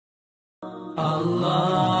আড়াইবাড়ি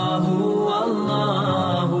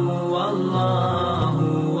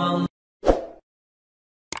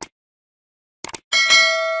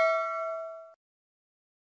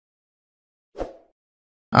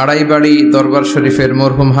দরবার শরীফের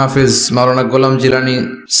মরহুম হাফিজ মাওলানা গোলাম জিলানী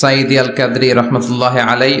সাইদি আল কাদরি রহমতুল্লাহ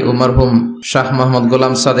আলাই ও মরহুম শাহ মোহাম্মদ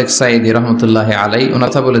গোলাম সাদেক সাইদি রহমতুল্লাহ আলাই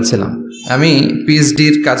ওনাথা বলেছিলাম, আমি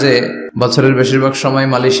পিএইচডির কাজে বছরের বেশিরভাগ সময়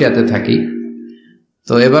মালয়েশিয়াতে থাকি।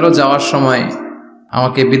 তো এবারও যাওয়ার সময়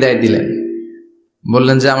আমাকে বিদায় দিলেন,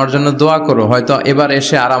 বললেন যে আমার জন্য দোয়া করো, হয়তো এবার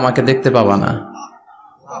এসে আর আমাকে দেখতে পাবা না।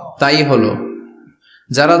 তাই হলো,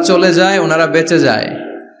 যারা চলে যায় ওনারা বেঁচে যায়,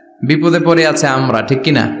 বিপদে পড়ে আছে আমরা, ঠিক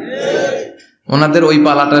কিনা? ওনাদের ওই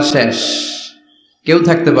পালাটা শেষ, কেউ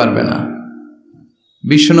থাকতে পারবে না।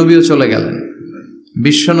 বিশ্বনবীও চলে গেলেন,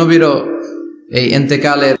 বিশ্বনবীরও এই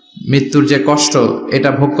ইন্তেকালের মৃত্যুর যে কষ্ট এটা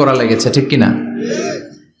ভোগ করা লেগেছে, ঠিক কিনা?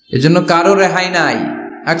 এজন্য কারো রেহাই নাই।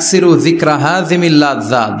 আকসিরু যিকরা হাযিমিল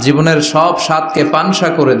লাযযাত, জীবনের সব স্বাদকে পানসা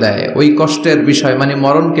করে দেয় ওই কষ্টের বিষয়, মানে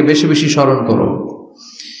মরণকে বেশি বেশি স্মরণ করো।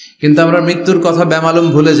 কিন্তু আমরা মৃত্যুর কথা বেমালুম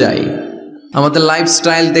ভুলে যাই। আমাদের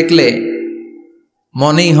লাইফস্টাইল দেখলে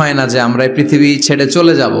মনেই হয় না যে আমরা এই পৃথিবী ছেড়ে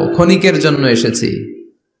চলে যাব, ক্ষণিকের জন্য এসেছি।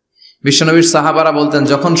 বিশ্বনবীর সাহাবারা বলতেন,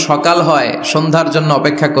 যখন সকাল হয় সন্ধ্যার জন্য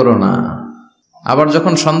অপেক্ষা করো না, আবার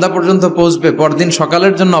যখন সন্ধ্যা পর্যন্ত পৌঁছবে পরদিন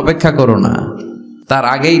সকালের জন্য অপেক্ষা করো না, তার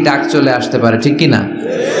আগেই ডাক চলে আসতে পারে, ঠিক কিনা?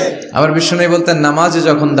 আবার বিশ্বনবী বলতেন, নামাজে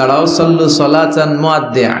যখন দাঁড়াও সল্লু সলাতান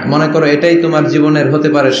মুআদ্দিয়া, মনে করো এটাই তোমার জীবনের হতে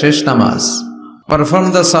পারে শেষ নামাজ। Perform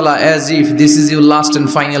the Salah as if this is your last and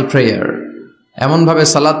final prayer, এমন ভাবে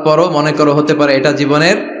সালাত পড়ো মনে করো হতে পারে এটা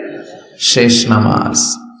জীবনের শেষ নামাজ।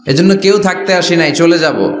 এজন্য কেউ থাকতে আসি নাই, চলে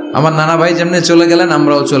যাব। আমার নানা ভাই যেমনি চলে গেলেন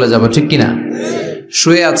আমরাও চলে যাব, ঠিক কিনা?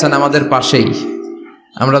 শুয়ে আছেন আমাদের পাশেই,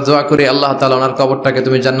 আমরা দোয়া করি আল্লাহ তাআলা ওনার কবরটাকে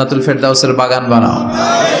তুমি জান্নাতুল ফেরদাউসের বাগান বানাও,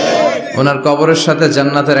 ওনার কবরের সাথে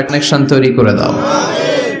জান্নাতের কানেকশন তৈরি করে দাও।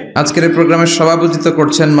 আজকের এই প্রোগ্রামের সভাপতিত্ব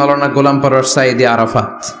করছেন মাওলানা গোলাম পরওয়ার সাইদি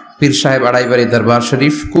আরাফাত পীর সাহেব, আড়াইবাড়ি দরবার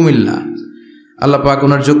শরীফ, কুমিল্লা। আল্লাহ পাক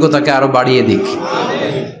ওনার যোগ্যতাকে আরো বাড়িয়ে দিক।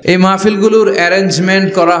 এই মাহফিলগুলোর অ্যারেঞ্জমেন্ট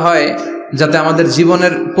করা হয় যাতে আমাদের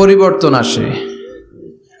জীবনের পরিবর্তন আসে।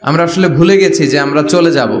 আমরা আসলে ভুলে গেছি যে আমরা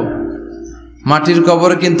চলে যাব, মাটির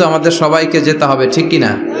কবরে কিন্তু আমাদের সবাইকে যেতে হবে, ঠিক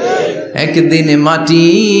কিনা? একদিন মাটির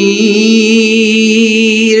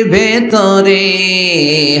ভেতরে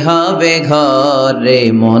হবে ঘরে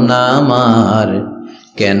মন আমার,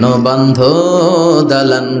 কেন বান্ধ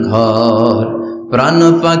দালান ঘর, প্রাণ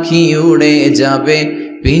পাখি উড়ে যাবে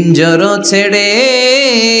পিঞ্জর ছেড়ে,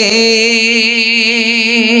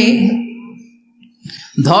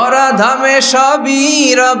 ধরা ধামে সবই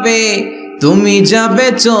রবে তুমি যাবে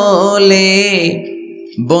চলে,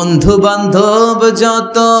 বন্ধু বান্ধব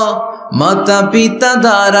যত মাতা পিতা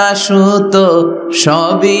দ্বারা সুত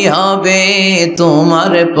সবই হবে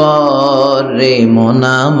তোমার পরে মন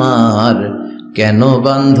আমার, কেন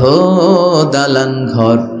বান্ধ দালান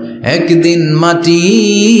ঘর, একদিন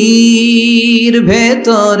মাটির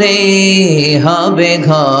ভেতরে হবে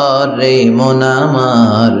ঘরে মন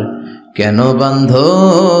আমার, কেন বান্ধ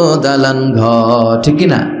দালান ঘর, ঠিক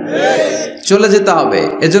কিনা? চলে যেতে হবে।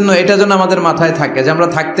 এজন্য এটা যেন আমাদের মাথায় থাকে যে আমরা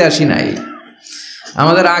থাকতে আসি নাই,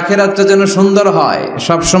 আমাদের আখিরাতটা যেন সুন্দর হয়,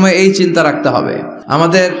 সবসময় এই চিন্তা রাখতে হবে।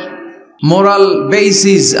 আমাদের মোরাল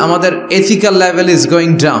বেসিস, আমাদের ethical level is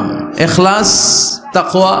going down, ইখলাস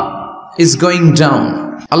তাকওয়া ইজ গোয়িং ডাউন।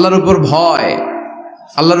 আল্লাহর উপর ভয়,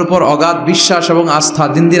 আল্লাহর উপর অগাধ বিশ্বাস এবং আস্থা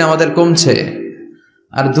দিন দিন আমাদের কমছে,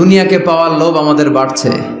 আর দুনিয়াকে পাওয়ার লোভ আমাদের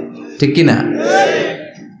বাড়ছে, ঠিক কিনা?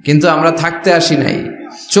 কিন্তু আমরা থাকতে আসি নাই,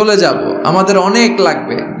 চলে যাব। আমাদের অনেক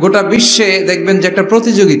লাগবে। গোটা বিশ্বে দেখবেন যে একটা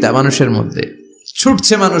প্রতিযোগিতা মানুষের মধ্যে,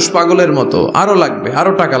 ছুটছে মানুষ পাগলের মতো, আরো লাগবে,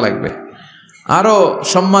 আরো টাকা লাগবে, আরো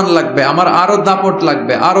সম্মান লাগবে, আমার আরো দাপট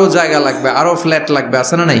লাগবে, আরো জায়গা লাগবে, আরো ফ্ল্যাট লাগবে,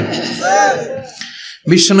 আছে না নাই?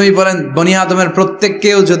 বিশ্বনবী বলেন, বনি আদমের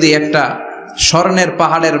প্রত্যেককেও যদি একটা স্বর্ণের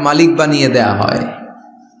পাহাড়ের মালিক বানিয়ে দেয়া হয়,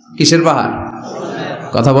 কিসের পাহাড়?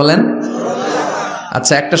 কথা বলেন।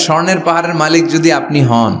 আচ্ছা, একটা স্বর্ণের পাহাড়ের মালিক যদি আপনি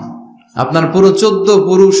হন, আপনার পুরো 14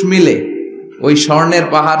 পুরুষ মিলে ওই স্বর্ণের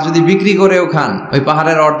পাহাড় যদি বিক্রি করেও খান, ওই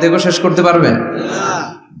পাহাড়ের অর্ধেকও শেষ করতে পারবেন?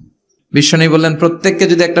 বিশ্বনবী বললেন, প্রত্যেককে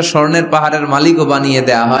যদি একটা স্বর্ণের পাহাড়ের মালিকও বানিয়ে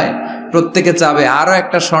দেয়া হয়, প্রত্যেকে চাবে আরো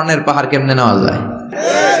একটা স্বর্ণের পাহাড় কেমনে নেওয়া যায়।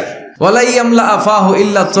 ওয়ালা ইয়ামলা আফাহু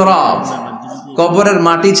ইল্লা তুরাব, কবরের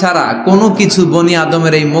মাটি ছাড়া কোনো কিছু বনি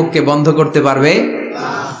আদমের এই মুখকে বন্ধ করতে পারবে?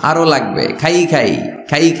 আরো লাগবে, খাই খাই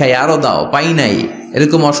খাই খাই, আরো দাও, পাই নাই,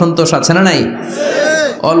 এরকম অসন্তোষ আছে না নাই?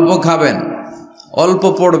 অল্প খাবেন, অল্প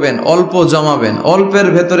পড়বেন, অল্প জমাবেন, অল্পের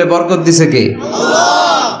ভেতরে বরকত দিছে কে?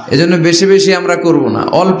 আল্লাহ। এজন্য বেশি বেশি আমরা করব না,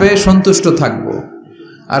 অল্পে সন্তুষ্ট থাকবো।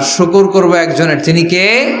 আর শুকর করব একজনের, তিনি কে?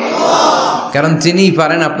 কারণ তিনিই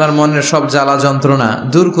পারেন আপনার মনের সব জ্বালা যন্ত্রণা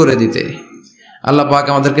দূর করে দিতে। আল্লাহ পাক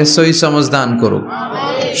আমাদেরকে সহি সমঝ দান করুক।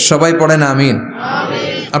 সবাই পড়েন আমিন।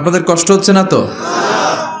 আপনাদের কষ্ট হচ্ছে না তো?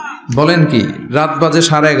 বলেন কি, রাত বাজে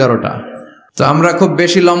 11:30। তো আমরা খুব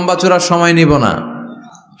বেশি লম্বা চূড়া সময় নিব না।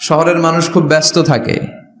 শহরের মানুষ খুব ব্যস্ত থাকে,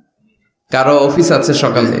 কারো অফিস আছে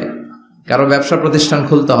সকালে, কারো ব্যবসা প্রতিষ্ঠান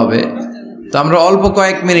খুলতে হবে। তো আমরা অল্প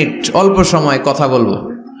কয়েক মিনিট অল্প সময় কথা বলবো,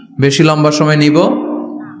 বেশি লম্বা সময় নিব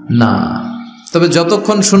না। তবে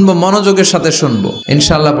যতক্ষণ শুনবো মনোযোগের সাথে শুনবো,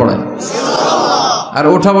 ইনশাআল্লাহ পড়েন। আর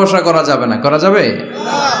ওঠা বসা করা যাবে না, করা যাবে?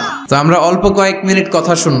 তো আমরা অল্প কয়েক মিনিট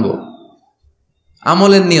কথা শুনবো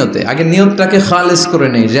আমলের নিয়তে। আগে নিয়তটাকে খালেস করে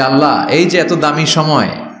নেই যে আল্লাহ এই যে এত দামি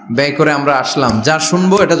সময় ব্যয় করে আমরা আসলাম, যা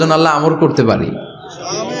শুনবো এটা যেন আল্লাহ আমল করতে পারি।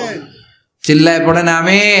 চিল্লায় পড়েন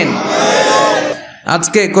আমিন।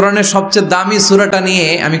 আজকে কোরআনের সবচেয়ে দামি সূরাটা নিয়ে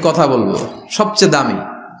আমি কথা বলবো। সবচেয়ে দামি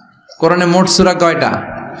কোরআনে মোট সূরা কয়টা?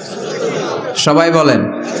 সবাই বলেন।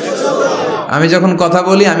 আমি যখন কথা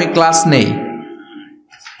বলি আমি ক্লাস নেই,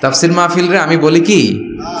 তাফসির মাহফিল রে আমি বলি কি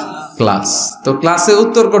ক্লাস। তো ক্লাসে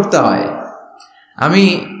উত্তর করতে হয়। আমি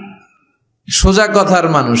সোজা কথার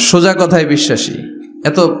মানুষ, সোজা কথায় বিশ্বাসী,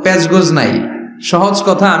 এত প্যাচগোজ নাই, সহজ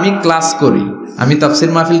কথা। আমি ক্লাস করি। আমি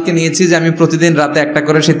তাফসির মাহফিলকে নিয়েছি যে আমি প্রতিদিন রাতে একটা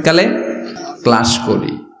করে শীতকালে ক্লাস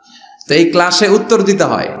করি। তো এই ক্লাসে উত্তর দিতে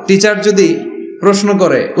হয়। টিচার যদি প্রশ্ন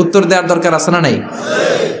করে উত্তর দেওয়ার দরকার আছে না নাই?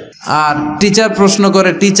 আর টিচার প্রশ্ন করে,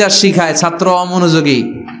 টিচার শিখায়, ছাত্র অমনোযোগী,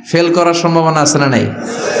 ফেল করার সম্ভাবনা আছে না নাই?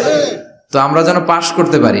 তো আমরা যেন পাস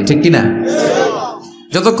করতে পারি, ঠিক কিনা?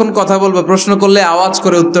 যতক্ষণ কথা বলবো, প্রশ্ন করলে আওয়াজ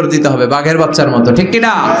করে উত্তর দিতে হবে, বাঘের বাচ্চার মতো, ঠিক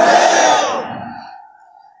কিনা?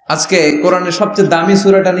 আজকে কোরআনের সবচেয়ে দামি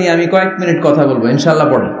সূরাটা নিয়ে আমি কয়েক মিনিট কথা বলবো, ইনশাআল্লাহ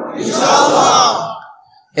পড়েন।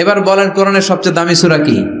 এবার বলেন কোরআনের সবচেয়ে দামি সূরা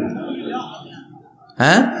কি?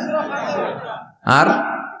 হ্যাঁ? আর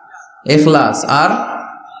ইখলাস, আর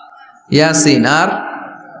ইয়াসিন,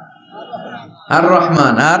 আর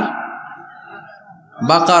রহমান, আর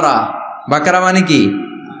বাকারা। বাকারা মানে কি?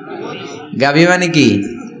 গাভী মানে কি?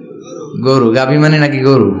 গরু। গাভী মানে নাকি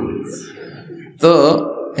গরু? তো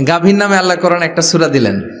গাভীর নামে আল্লাহ কোরআন একটা সূরা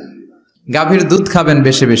দিলেন। গাভীর দুধ খাবেন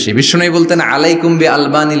বেশি বেশি। বিষ্ণু বলতেন আলাইকুম বি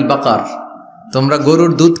আলবানিল বাকার, তোমরা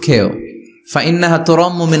গরুর দুধ খেও। ফাইন্নাহা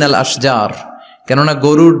তুরাম্মু মিনাল আশজার, কেননা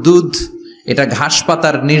গরুর দুধ এটা ঘাস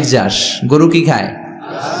পাতার নির্যাস। গরু কি খায়?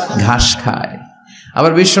 ঘাস খায়।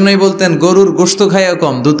 আবার বিষ্ণু বলতেন গরুর গোশত খায়ও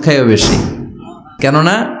কম, দুধ খায়ও বেশি,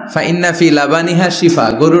 কেননা ফাইন্না ফি লাবানিহা শিফা,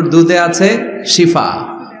 গরুর দুধে আছে শিফা,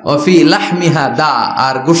 ও ফি লাহমিহা দা,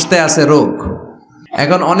 আর গোশতে আছে রোগ।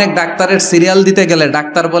 এখন অনেক ডাক্তারের সিরিয়াল দিতে গেলে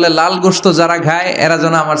ডাক্তার বলে লাল গোশত যারা খায় এরা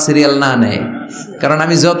যেন আমার সিরিয়াল না নেয়, কারণ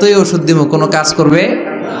আমি যতই ওষুধ দিব কোনো কাজ করবে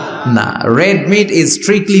না। Red meat is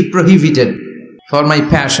strictly prohibited for my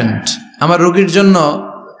patient, আমার রোগীর জন্য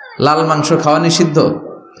লাল মাংস খাওয়া নিষিদ্ধ।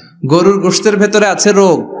 গরুর গোশতের ভেতরে আছে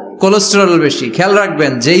রোগ, কোলেস্টেরল বেশি। খেয়াল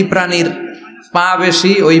রাখবেন, যেই প্রাণীর পা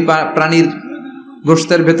বেশি ওই প্রাণীর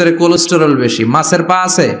গোশতের ভেতরে কোলেস্টেরল বেশি। মাছের পা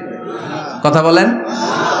আছে? কথা বলেন।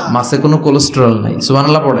 মাছে কোনো কোলেস্টেরল নাই,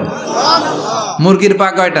 সুবহানাল্লাহ পড়েন। মুরগির পা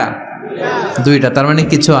কয়টা? 2টা, তার মানে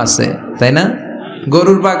কিছু আছে, তাই না?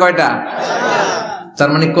 গরুর পা কয়টা? তার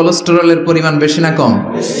মানে কোলেস্টেরলের পরিমাণ বেশি না কম?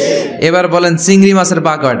 এবার বলেন চিংড়ি মাছের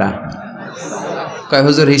পা কয়টা? কয়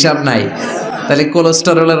হুজুর হিসাব নাই। তাহলে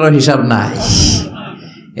কোলেস্টেরলেরও হিসাব নাই।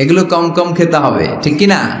 এগুলো কম কম খেতে হবে, ঠিক কি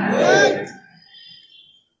না?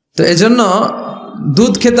 তো এজন্য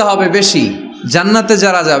দুধ খেতে হবে বেশি। জান্নাতে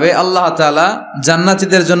যারা যাবে আল্লাহ তাআলা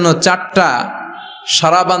জান্নাতীদের জন্য 4টা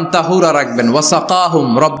শারাবান তাহুরা রাখবেন। ওয়াসাকাহুম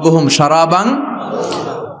রাব্বুহুম শারাবান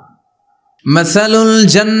মাসালুল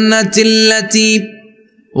জান্নাতিল্লাতী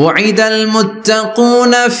ওয়াইদাল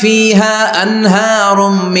মুত্তাকুনা ফিহা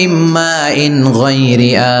আনহারুম মিন মাইন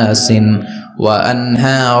গায়রি আসিন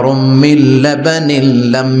وأنهار من لبن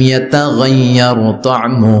لم يتغير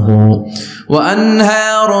طعمه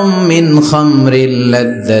وأنهار من خمر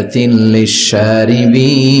لذة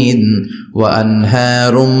للشاربين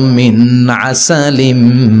وأنهار من عسل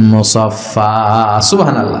مصفى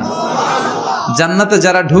سبحان الله। জান্নাতে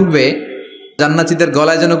যারা ঢুকবে জান্নাতীদের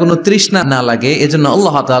গলায় যেন কোনো তৃষ্ণা না লাগে, এজন্য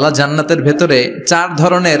আল্লাহ তাআলা জান্নাতের ভেতরে 4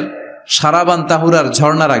 ধরনের শারাবান তাহুরার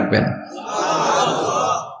ঝর্ণা রাখবেন।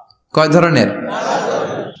 কয় ধরনের?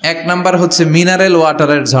 1 নাম্বার হচ্ছে মিনারেল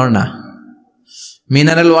ওয়াটারের ঝর্ণা।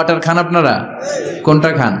 মিনারেল ওয়াটার খান আপনারা?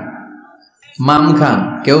 কোনটা খান? মাম খান,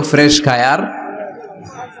 কেউ ফ্রেশ খায়, আর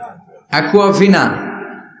অ্যাকুয়াফিনা,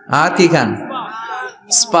 আর কি খান?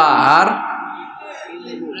 স্পা, আর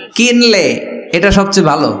কিনলে। এটা সবচেয়ে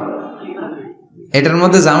ভালো, এটার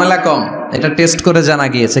মধ্যে ঝামেলা কম, এটা টেস্ট করে জানা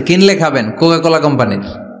গিয়েছে। কিনলে খাবেন কোকা কোলা কোম্পানির,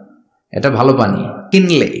 এটা ভালো পানি।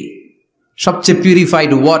 কিনলে সবচেয়ে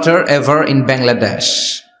purified water ever in Bangladesh.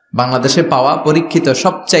 বাংলাদেশে পাওয়া পরীক্ষিত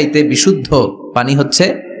সবচাইতে বিশুদ্ধ পানি হচ্ছে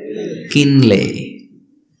কিনলে।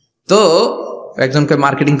 তো একজনকে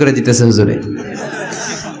মার্কেটিং করে দিতেছে হুজুরে।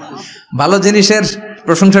 ভালো জিনিসের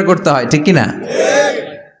প্রশংসা করতে হয়, ঠিক কিনা?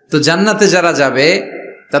 তো জান্নাতে যারা যাবে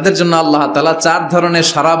তাদের জন্য আল্লাহ তাআলা 4 ধরনের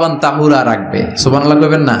সারাবান তাহুরা রাখবে। সুবহানাল্লাহ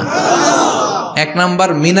কইবেন না? 1 নাম্বার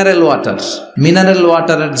মিনারেল ওয়াটার, মিনারেল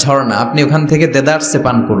ওয়াটারের ঝর্ণা, আপনি ওখান থেকে দেদারসে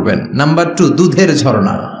পান করবেন। নাম্বার 2 দুধের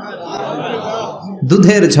ঝর্ণা,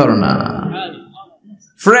 দুধের ঝর্ণা,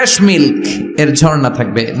 ফ্রেশ মিল্ক এর ঝর্ণা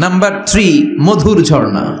থাকবে। নাম্বার 3 মধুর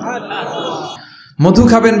ঝর্ণা, মধু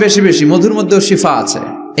খাবেন বেশি বেশি, মধুর মধ্যেও শিফা আছে।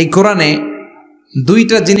 এই কোরআনে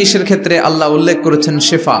 2টা জিনিসের ক্ষেত্রে আল্লাহ উল্লেখ করেছেন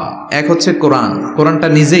শেফা। এক হচ্ছে কোরআন, কোরআনটা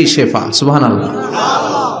নিজেই শেফা, সুবহানাল্লাহ।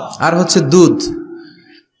 আর হচ্ছে দুধ,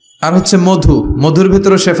 আর হচ্ছে মধু, মধুর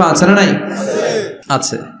ভিতরে শেফা আছে না নাই?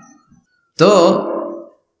 আছে। তো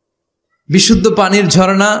বিশুদ্ধ পানির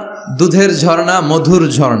ঝর্ণা, দুধের ঝর্ণা, মধুর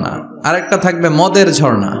ঝর্ণা, আরেকটা থাকবে মদের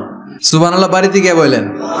ঝর্ণা। সুবহানাল্লাহ বাড়িতে গিয়ে বললেন।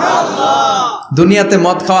 দুনিয়াতে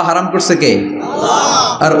মদ খাওয়া হারাম করছে কে?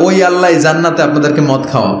 আর ওই আল্লাহ জান্নাতে আপনাদেরকে মদ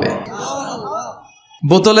খাওয়াবে।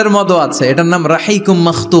 বোতলের মদও আছে, এটার নাম রাহিকুম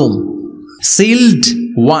মাখতুম, সিলড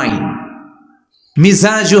ওয়াইন।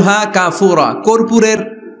 মিজাজুহা কাফুরা, কর্পূরের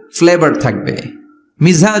ফ্লেভার থাকবে।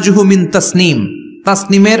 মিজাজুহু মিন তাসনিম,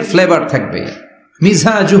 তাসনিমের ফ্লেভার থাকবে।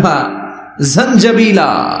 মিজাজুহা জানজাবিলা,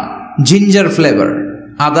 জিঞ্জার ফ্লেভার,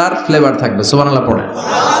 আদার ফ্লেভার থাকবে। সুবহানাল্লাহ পড়ে।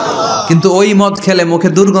 কিন্তু ওই মদ খেলে মুখে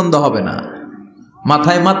দুর্গন্ধ হবে না,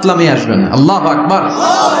 মাথায় মাতলামি আসবে না। আল্লাহু আকবার।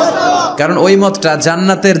 কারণ ওই মদটা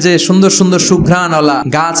জান্নাতের যে সুন্দর সুন্দর সুঘ্রাণওয়ালা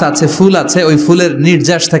গাছ আছে, ফুল আছে, ওই ফুলের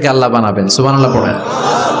নির্যাস থেকে আল্লাহ বানাবেন। সুবহানাল্লাহ পড়েন।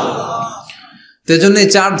 তো এজন্য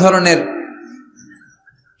 4 ধরনের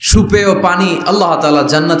সুপেয় পানি আল্লাহ তাআলা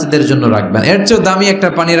জান্নাতীদের জন্য রাখবেন। এর চেয়ে দামি একটা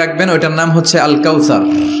পানি রাখবেন, ওইটার নাম হচ্ছে আল কাউসার।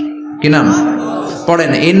 কি নাম?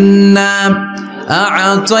 পড়েন, ইন্না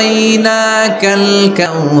আ'তাইনাকাল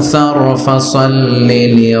কাউসার ফাসাল্লি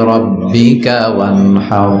লিরাব্বিকা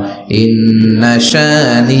ওয়ানহার ইন্না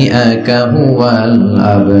শানিআকা হুয়াল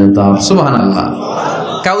আবতার। সুবহানাল্লাহ।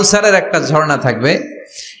 কাউসারের একটা ঝর্ণা থাকবে।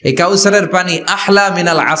 এই কাউসারের পানি আহলা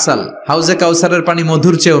মিনাল আসাল, হাউজে কাউসারের পানি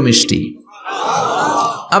মধুর চেয়েও মিষ্টি।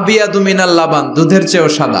 আবিয়াদু মিনাল লাবান, দুধের চেয়েও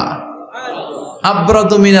সাদা।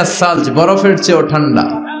 আবরাদু মিনাস সালজ, বরফের চেয়েও ঠান্ডা।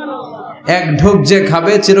 এক ঢোক যে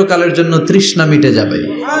খাবে চিরকালের জন্য তৃষ্ণা মিটে যাবে।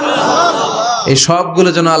 এই সবগুলো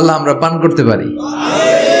যেন আল্লাহ আমরা পান করতে পারি।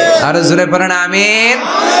 আর জোরে পড়েন আমিন।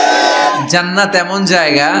 জান্নাত এমন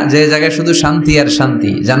জায়গা, যে জায়গায় শুধু শান্তি আর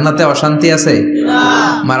শান্তি। জান্নাতে অশান্তি আছে?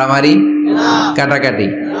 মারামারি, কাটাকাটি,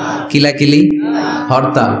 কিলাকিলি,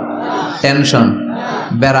 হরতাল, টেনশন,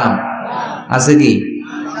 ব্যারাম আছে কি?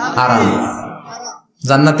 আরাম।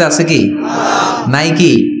 জান্নাতে আছে কি? নাই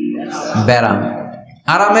কি? ব্যারাম।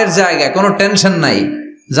 আরামের জায়গায় কোনো টেনশন নাই।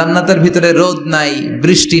 জান্নাতের ভিতরে রোদ নাই,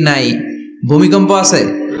 বৃষ্টি নাই, ভূমিকম্প আছে?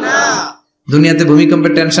 দুনিয়াতে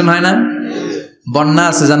ভূমিকম্পের টেনশন হয় না? বন্যা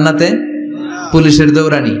আছে জান্নাতে? পুলিশের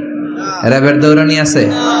দৌড়ানি, র্যাবের দৌড়ানি আছে?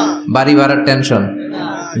 বাড়ি ভাড়ার টেনশন,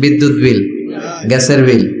 বিদ্যুৎ বিল, গ্যাসের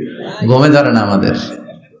বিল, ঘুমে ধরে না আমাদের,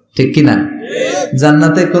 ঠিক কিনা?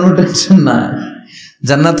 জান্নাতে কোনো টেনশন না।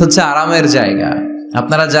 জান্নাত হচ্ছে আরামের জায়গা।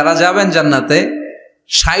 আপনারা যারা যাবেন জান্নাতে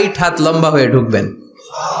 60 হাত লম্বা হয়ে ঢুকবেন।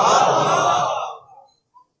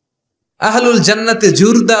 আহলুল জান্নাতে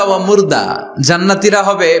জুরদা ওয়া মুরদা, জান্নাতীরা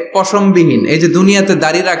হবে পশমবিহীন। এই যে দুনিয়াতে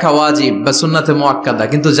দাড়ি রাখা ওয়াজিব বা সুন্নাতে মুআক্কাদা,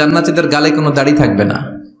 কিন্তু জান্নাতীদের গালে কোনো দাড়ি থাকবে না,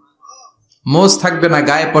 মোজ থাকবে না,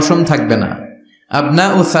 গায়ে পশম থাকবে না।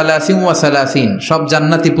 আবনাউ সালাসিন ওয়া সালাসিন, সব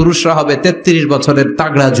জান্নাতি পুরুষরা হবে 33 বছরের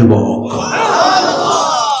তাগড়া যুবক।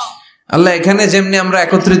 আল্লাহ, এখানে যেমনি আমরা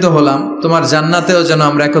একত্রিত হলাম, তোমার জান্নাতেও যেন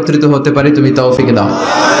আমরা একত্রিত হতে পারি, তুমি তৌফিক দাও।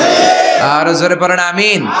 আর জোরে পড়েন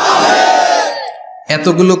আমিন।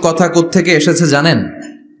 এতগুলো কথা কোত্থেকে এসেছে জানেন?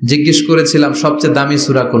 জিজ্ঞেস করেছিলাম সবচেয়ে দামি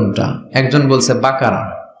সূরা কোনটা? একজন বলছে বাকারা।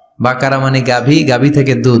 বাকারা মানে গাভী, গাভী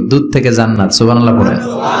থেকে দুধ, দুধ থেকে জান্নাত। সুবহানাল্লাহ পড়েন।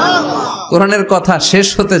 কোরআনের কথা শেষ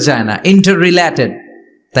হতে চায় না, ইন্টার রিলেটেড,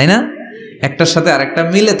 তাই না? একটার সাথে আরেকটা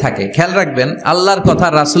মিলে থাকে। খেয়াল রাখবেন, আল্লাহর কথা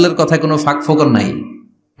রাসূলের কথায় কোনো ফাঁক ফোকর নাই,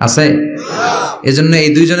 আছে? এজন্য এই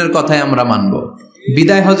দুইজনের কথাই আমরা মানব।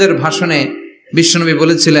 বিদায় হজের ভাষণে বিশ্বনবী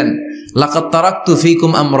বলেছিলেন, লাকাদ তারাকতু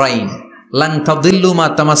ফীকুম আমরাইন লান তাদিল্লু মা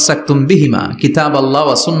তামাসসাকতুম বিহিমা কিতাবাল্লাহ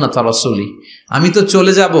ওয়া সুন্নাত রাসূলি। আমি তো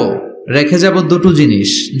চলে যাব, রেখে যাব দুটো জিনিস,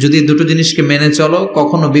 যদি দুটো জিনিসকে মেনে চলো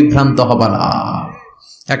কখনো বিভ্রান্ত হবে না।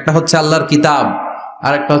 একটা হচ্ছে আল্লাহর কিতাব,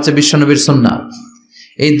 আর একটা হচ্ছে বিশ্বনবীর সুন্নাত।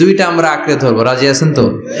 এই দুইটা আমরা আঁকড়ে ধরবো। রাজি আছেন তো?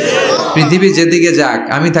 পৃথিবী যেদিকে যাক,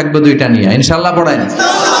 আমি থাকবো দুইটা নিয়ে, ইনশাআল্লাহ। পড়েন,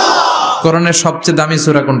 কোরআনের সবচেয়ে দামি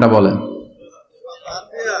সূরা কোনটা বলেন?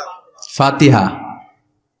 ফাতিহা।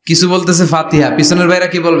 কিছু বলতেছে ফাতিহা, পিছনের ভাইরা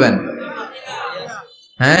কি বলবেন?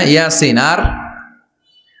 হ্যাঁ, ইয়াসিন। আর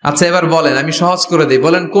আচ্ছা এবার বলেন, আমি সহজ করে দিই,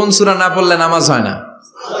 বলেন কোন সূরা না পড়লে নামাজ হয় না?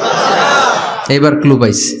 এবার ক্লু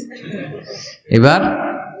পাইছি, এবার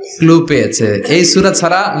ক্লু পেয়েছে। এই সূরা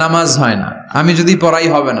ছাড়া নামাজ হয় না। আমি যদি পড়াই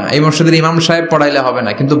হবে না, এই মসজিদের ইমাম সাহেব পড়াইলে হবে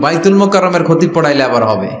না, কিন্তু বাইতুল মুকাররমের খতিব পড়াইলে আবার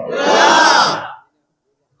হবে।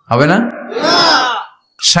 হবে না?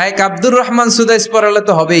 শাইখ আব্দুর রহমান সুদাইস পড়ালে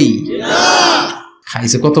তো হবেই।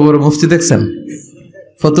 খাইছে কত বড় মুফতি দেখছেন,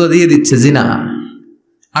 ফতোয়া দিয়ে দিচ্ছে জি না,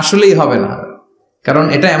 আসলেই হবে না। কারণ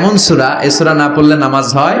এটা এমন সূরা, এই সূরা না পড়লে নামাজ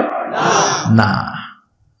হয় না।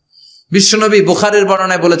 বিশ্বনবী বুখারীর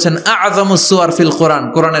বর্ণনায় বলেছেন আ'যামুস সুওয়ার ফিল কোরআন,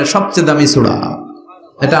 কোরআনের সবচেয়ে দামি সূরা।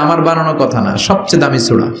 এটা আমার বানানো কথা না, সবচেয়ে দামি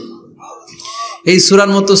সূরা। এই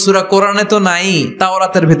সূরার মতো সূরা কোরআনে তো নাই,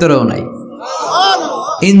 তাওরাতের ভেতরেও নাই,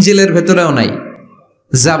 ইনজিলের ভেতরেও নাই,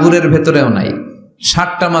 জাবুরের ভেতরেও নাই।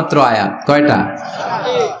 60টা মাত্র আয়াত। কয়টা?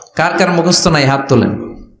 কার কার মুখস্থ নাই হাত তোলেন।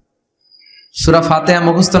 সূরা ফাতিহা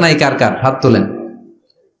মুখস্থ নাই কার কার হাত তোলেন।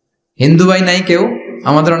 হিন্দু ভাই নাই কেউ?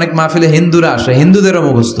 আমাদের অনেক মাহফিলে হিন্দুরা আসে, হিন্দুদেরও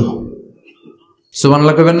মুখস্থ।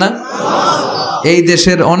 সুবহানাল্লাহ কইবেন না? এই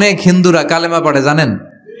দেশের অনেক হিন্দুরা কালেমা পড়ে জানেন,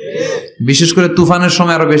 বিশেষ করে তুফানের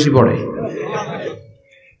সময় আরো বেশি পড়ে।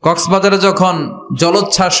 কক্সবাজারে যখন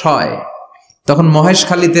জলোচ্ছ্বাস হয় তখন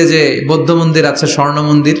মহেশখালীতে যে বৌদ্ধ মন্দির আছে, স্বর্ণ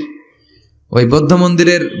মন্দির, ওই বৌদ্ধ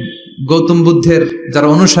মন্দিরের গৌতম বুদ্ধের যারা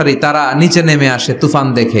অনুসারী তারা নিচে নেমে আসে তুফান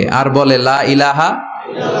দেখে আর বলে লা ইলাহা।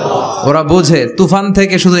 ওরা বোঝে তুফান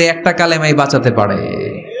থেকে শুধু একটা কালেমাই বাঁচাতে পারে,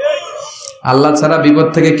 আল্লাহ ছাড়া বিপদ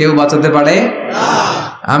থেকে কেউ বাঁচাতে পারে না।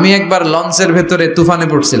 আমি একবার লঞ্চের ভেতরে তুফানে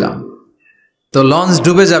পড়ছিলাম, তো লঞ্চ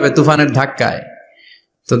ডুবে যাবে তুফানের ধাক্কায়।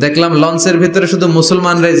 তো দেখলাম লঞ্চের ভেতরে শুধু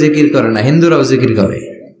মুসলমানরাই জিকির করে না, হিন্দুরাও জিকির করে।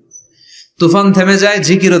 তুফান থেমে যায়,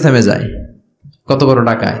 জিকিরও থেমে যায়। কত বড়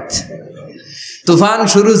ডাকাত! তুফান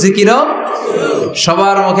শুরু, জিকিরও।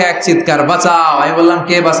 সবার মুখে এক চিৎকার, বাঁচাও। আমি বললাম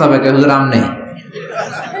কে বাঁচাবে? কে? হুজুর আমনে।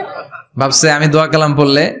 ভাবছে আমি দোয়া কালাম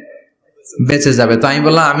পড়লে বেঁচে যাবে, তো আমি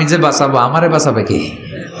বললাম আমি যে বাঁচাবো, আমারে বাঁচাবে কে?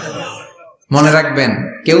 মনে রাখবেন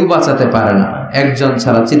কেউ বাঁচাতে পারে না, একজন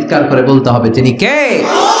ছাড়া। চিৎকার করে বলতে হবে তিনি কে।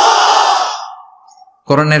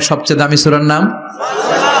 কোরআনের সবচেয়ে দামি সূরার নাম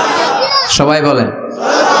সবাই বলেন।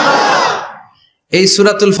 এই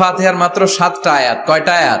সূরাতুল ফাতিহার মাত্র 7টা আয়াত।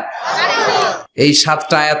 কয়টা আয়াত? এই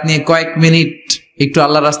 7টা আয়াত নিয়ে কয়েক মিনিট একটু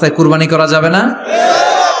আল্লাহর রাস্তায় কুরবানি করা যাবে না?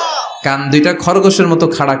 কান দুইটা খরগোশের মতো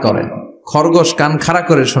খাড়া করেন, খরগোশ কান খাড়া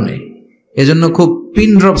করে শুনে, এজন্য খুব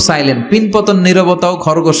পিন ড্রপ সাইলেন্ট, পিন পতন নীরবতাও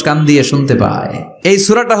খরগোশ কান দিয়ে শুনতে পায়। এই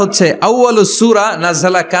সূরাটা হচ্ছে আউয়ালুস সূরা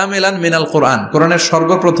নাযালা কামিলান মিনাল কোরআন, কোরআনের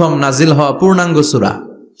সর্বপ্রথম নাজিল হওয়া পূর্ণাঙ্গ সূরা।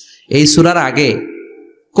 এই সূরার আগে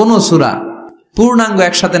কোন সূরা পূর্ণাঙ্গ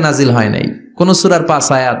একসাথে নাজিল হয় নাই। কোন সূরার 5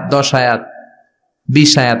 আয়াত, 10 আয়াত,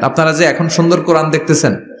 20 আয়াত। আপনারা যে এখন সুন্দর কোরআন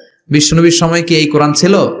দেখতেছেন, বিশ্বনবীর সময় কি এই কোরআন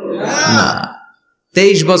ছিল? না।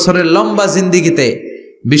 23 বছরের লম্বা জিন্দেগিতে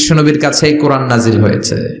বিশ্বনবীর কাছে এই কোরআন নাজিল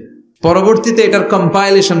হয়েছে। পরবর্তীতে এটার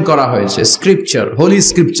কম্পাইলেশন করা হয়েছে, scripture, Holi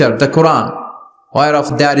scripture, the Quran, whereof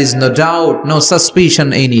there is no doubt, no suspicion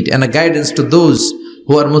in it, and a guidance to those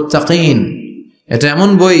who are muttaqin. এটা এমন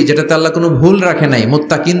বই যেটাতে আল্লাহ কোনো ভুল রাখে নাই,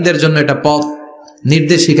 মুত্তাকিনদের জন্য এটা পথ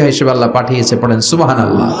নির্দেশিকা হিসেবে আল্লাহ পাঠিয়েছে। পড়েন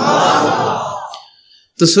সুবহানাল্লাহ।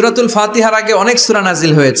 তো সূরাতুল ফাতিহার আগে অনেক সূরা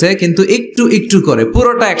নাজিল হয়েছে, কিন্তু একটু একটু করে,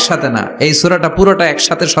 পুরোটা একসাথে না। এই সূরাটা পুরোটা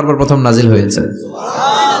একসাথে সর্বপ্রথম নাজিল হয়েছে।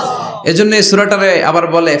 এজন্য এই সূরাটারে আবার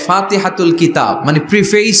বলে ফাতিহাতুল কিতাব, মানে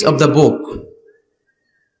preface of the book,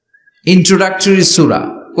 introductory সূরা।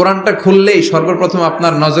 কোরআনটা খুললেই সর্বপ্রথম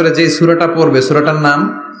আপনার নজরে যে সূরাটা পড়বে, সূরাটার নাম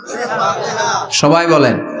সবাই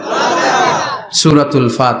বলেন সূরাতুল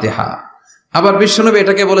ফাতিহা। আবার বিশ্বনবী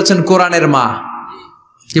এটাকে বলেছেন কোরআনের মা।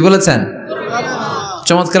 কি বলেছেন?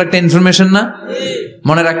 চমৎকার একটা ইনফরমেশন না?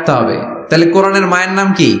 মনে রাখতে হবে। তাহলে কোরআনের মায়ের নাম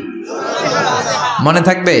কি? মনে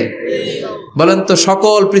থাকবে? বলেন তো,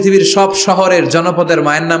 সকল পৃথিবীর সব শহরের জনপদের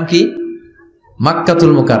মায়ের নাম কি?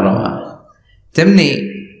 মক্কাতুল মুকাররমা। তেমনি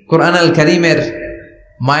কোরআন আল কারীমের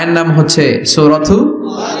মায়ের নাম হচ্ছে সূরাতু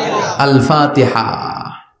আল ফাতিহা।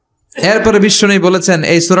 এরপরে বিশ্বনবী বলেছেন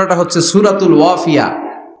এই সূরাটা হচ্ছে সূরাতুল ওয়াফিয়া,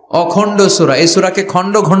 অখণ্ড সূরা। এই সূরাকে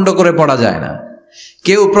খণ্ড খণ্ড করে পড়া যায় না।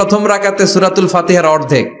 কেউ প্রথম রাকাতে সূরাতুল ফাতিহার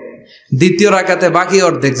অর্ধেক, দ্বিতীয় রাকাতে বাকি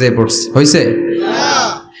অর্ধেক যে পড়ছে, হইছে?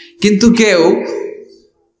 কিন্তু কেউ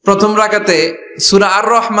প্রথম রাকাতে সূরা আর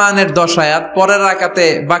রহমানের 10 আয়াত, পরের রাকাতে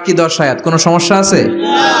বাকি 10 আয়াত। কোনো সমস্যা আছে?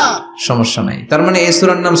 সমস্যা নাই। তার মানে এই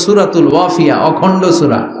সূরার নাম সূরাতুল ওয়াফিয়া, অখণ্ড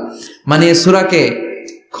সূরা। মানে এই সূরাকে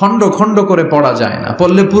খণ্ড খণ্ড করে পড়া যায় না,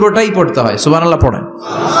 পড়লে পুরোটাই পড়তে হয়। সুবহানাল্লাহ পড়েন।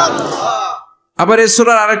 আবার এই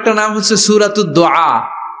সূরার আরেকটা নাম হচ্ছে সূরাতুদ দোয়া,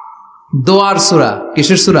 দোয়ার সূরা।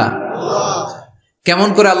 কিসের সূরা? কেমন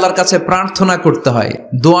করে আল্লাহর কাছে প্রার্থনা করতে হয়,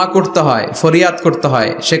 দোয়া করতে হয়, ফরিয়াদ করতে হয়,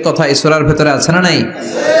 সে কথা এই সূরার ভেতরে আছে না নাই?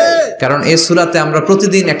 কারণ এই সূরাতে আমরা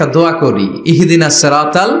প্রতিদিন একটা দোয়া করি, ইহদিনাস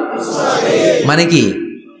সিরাতাল মুস্তাকিম। মানে কি?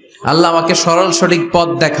 আল্লাহ আমাকে সরল সঠিক পথ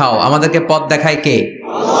দেখাও। আমাদেরকে পথ দেখায় কে?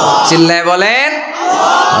 আল্লাহ। চিল্লায় বলেন,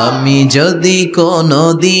 আমি যদি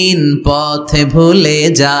কোনদিন পথে ভুলে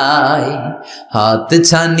যাই, হাত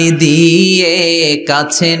ছানি দিয়ে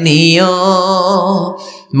কাছে নিও,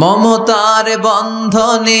 মমতার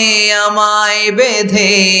বন্ধনে আমায়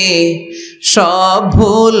বেঁধে সব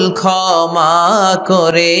ভুল ক্ষমা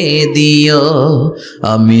করে দিও।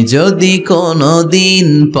 আমি যদি কোনদিন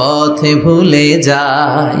পথে ভুলে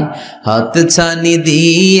যাই, হাত ছানি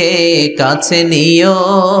দিয়ে কাছে নিও,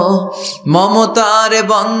 মমতার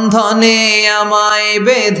বন্ধনে আমায়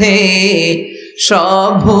বেঁধে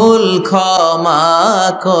সব ভুল ক্ষমা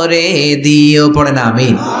করে দিও। পড়ে না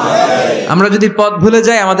আমিন। আমরা যদি পথ ভুলে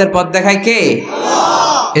যাই, আমাদের পথ দেখায় কে?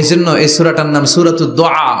 আল্লাহ। এজন্য এই সূরাটার নাম সূরাতুদ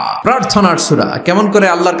দুআ, প্রার্থনার সূরা। কেমন করে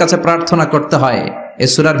আল্লাহর কাছে প্রার্থনা করতে হয় এই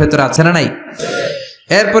সূরার ভেতরে আছে না নাই?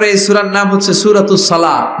 এরপরে এই সূরার নাম হচ্ছে সূরাতুস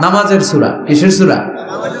সালাত, নামাজের সূরা। কিসের সূরা?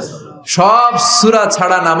 নামাজের সূরা। সব সূরা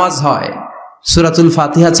ছাড়া নামাজ হয়, সূরাতুল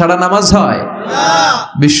ফাতিহা ছাড়া নামাজ হয় না।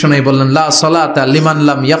 বিশ্বনবী বললেন, লা সালাতা লিমান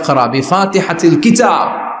লাম ইয়াকরা বিফাতিহাতিল কিতাব।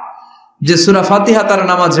 যে সূরা ফাতিহা তার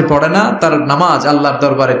নামাজে পড়ে না, তার নামাজ আল্লাহর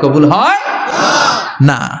দরবারে কবুল হয়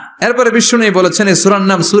না। এরপরে বিশ্বনবী বলেছেন এই সূরার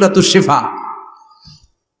নাম সূরাতুশ শিফা।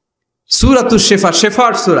 সূরাতুশ শিফা,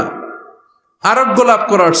 শিফার সূরা, আরোগ্য লাভ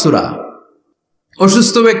করার সূরা।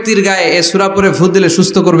 অসুস্থ ব্যক্তির গায়ে এই সূরা পড়ে ফু দিলে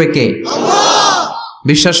সুস্থ করবে কে? আল্লাহ।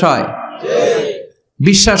 বিশ্বাস হয়?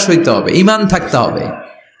 বিশ্বাস হইতে হবে, ঈমান থাকতে হবে।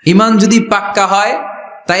 ঈমান যদি পাক্কা হয়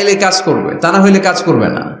তাইলে কাজ করবে, তা না হইলে কাজ করবে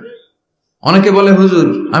না। অনেকে বলে, হুজুর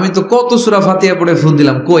আমি তো কত সূরা ফাতিহা পড়ে ফু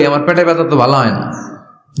দিলাম, কই আমার পেটে ব্যথা তো ভালো হয় না।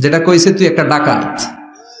 যেটা কইছে তুই একটা ডাকাত,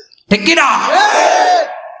 ঠিক কি না?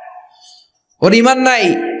 ওর ঈমান নাই,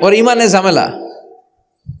 ওর ঈমানে ঝামেলা।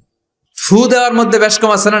 ফু দেওয়ার মধ্যে বেশ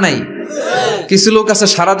কম আছে না নাই? কিছু লোক আছে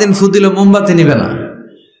সারাদিন ফু দিলে মোমবাতি নিবে না,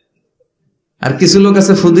 আর কিছু লোক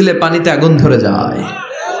আছে ফু দিলে পানিতে আগুন ধরে যায়,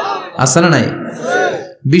 আছে না নাই?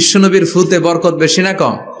 বিশ্বনবীর ফুতে বরকত বেশি না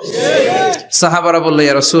কম? সাহাবারা বলল,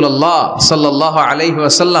 ইয়া রাসূলুল্লাহ সাল্লাল্লাহু আলাইহি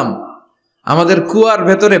ওয়াসাল্লাম, আমাদের কুয়ার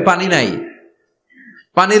ভেতরে পানি নাই,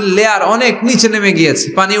 পানির লেয়ার অনেক নিচে নেমে গিয়েছে,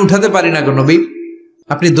 পানি উঠাতে পারি না গো নবী,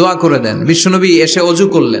 আপনি দোয়া করে দেন। বিশ্বনবী এসে অজু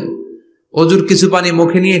করলেন, অজুর কিছু পানি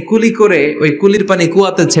মুখে নিয়ে কুলি করে ওই কুলির পানি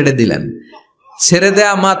কুয়াতে ছেড়ে দিলেন। ছেড়ে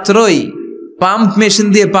দেয়া মাত্রই পাম্প মেশিন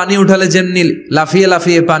দিয়ে পানি উঠালে যেমনি লাফিয়ে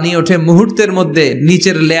লাফিয়ে পানি ওঠে, মুহূর্তের মধ্যে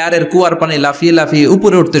নিচের লেয়ারের কুয়ার পানি লাফিয়ে লাফিয়ে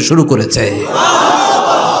উপরে উঠতে শুরু করেছে।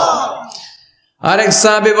 আরেক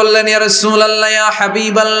সাহাবী বললেন, ইয়া রাসূলুল্লাহ, ইয়া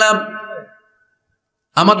হাবিবাল্লাহ,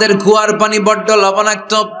 আমাদের কুয়ার পানি বড্ড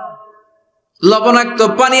লবণাক্ত, লবণাক্ত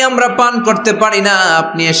পানি আমরা পান করতে পারি না,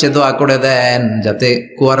 আপনি এসে দোয়া করে দেন যাতে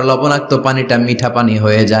কুয়ার লবণাক্ত পানিটা মিঠা পানি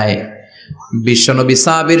হয়ে যায়। বিশ্বনবী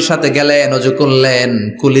সাহাবীর সাথে গেলেন, ওযু করলেন,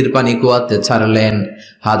 কুলির পানি কুয়াতে ছাড়লেন।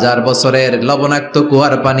 1000 বছরের লবণাক্ত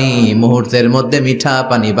কুয়ার পানি মুহূর্তের মধ্যে মিঠা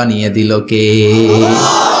পানি বানিয়ে দিল কে?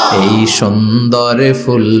 এই সুন্দর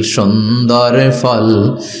ফুল, সুন্দর ফল,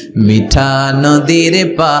 মিঠা নদীর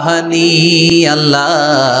পানি, আল্লাহ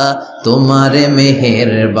তোমার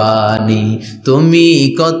মেহেরবানি। তুমি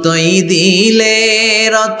কতই দিলে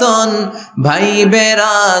রতন, ভাই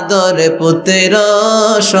বেরাদর পুত্র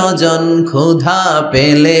স্বজন, ক্ষুধা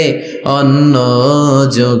পেলে অন্ন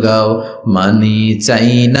যোগাও, মানি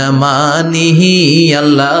চাই না মানি,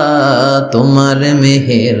 আল্লাহ তোমার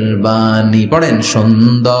মেহেরবানি। পড়েন,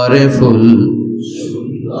 সুন্দর ফুল,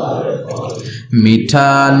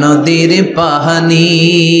 মিঠা নদীর পানি,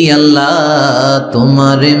 আল্লাহ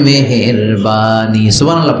তোমার মেহেরবানি।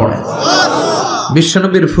 সুবহানাল্লাহ পড়েন।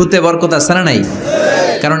 বিশ্বনবীর ফুতে বরকত আছে না নাই?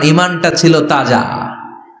 কারণ ঈমানটা ছিল তাজা।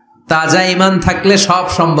 তাজা ঈমান থাকলে সব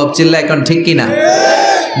সম্ভব। চিল্লা এখন ঠিক কিনা?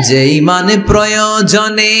 যে ঈমান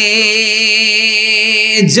প্রয়োজনে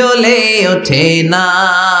জ্বলে ওঠে না,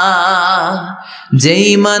 যে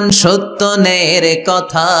ঈমান সত্যের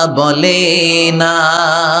কথা বলে না,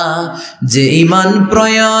 যে ঈমান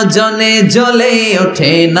প্রয়োজনে জ্বলে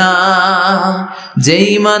ওঠে না, যে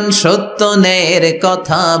ঈমান সত্যের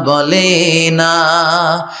কথা বলে না,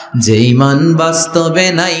 যে ঈমান বাস্তবে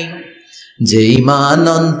নাই, যে ঈমান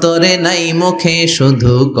অন্তরে নাই, মুখে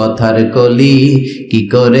শুধু কথার কলি, কি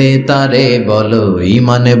করে তারে বলো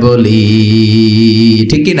ঈমানে বলি,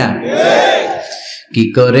 ঠিক কি না? কি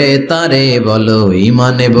করে তারে বলো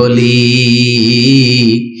ঈমানে বলি,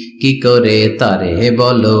 কি করে তারে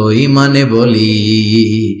বলো ঈমানে বলি।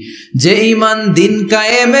 যে ঈমান দিন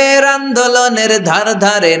কায়েমের আন্দোলনের ধার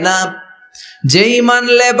ধারে না, যে ঈমান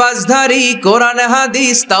লেবাসধারী কোরআন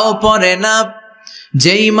হাদিস তাও পড়ে না,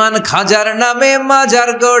 যে ইমান খাজার নামে মাজার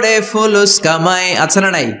গড়ে ফুলুস কামায়, আছে না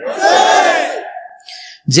নাই?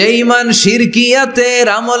 যে ইমান শিরকিয়াতের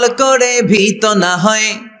আমল করে ভীত না হয়,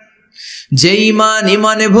 যে ইমান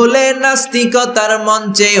ইমানে ভুলে নাস্তিকতার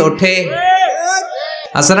মঞ্চে ওঠে,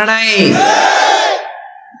 আছে না নাই?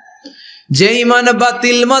 যে ইমান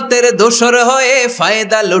বাতিল মতের দোসর হয়ে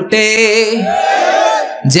ফায়দা লুটে,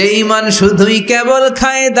 যে ইমান শুধুই কেবল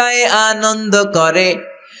খায় দায় আনন্দ করে,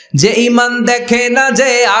 যে ইমান দেখে না যে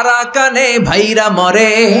আরাকানে ভাইরা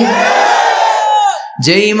মরে,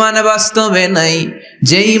 যে ইমান বাস্তবে নাই,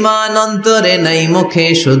 যে ইমান অন্তরে নাই, মুখে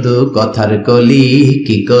শুধু কথার কলি,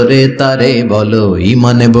 কি করে তারে বলো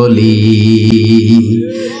ইমানে বলি,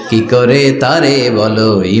 কি করে তারে বলো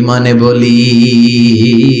ইমানে বলি,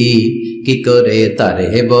 কি করে তারে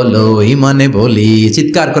বলো ইমানে বলি।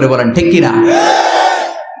 চিৎকার করে বলেন ঠিক কিনা?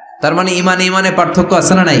 তার মানে ইমানে ইমানে পার্থক্য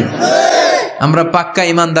আছে না নাই? আমরা পাক্কা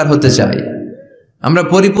ইমানদার হতে চাই, আমরা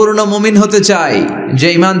পরিপূর্ণ মুমিন হতে চাই। যে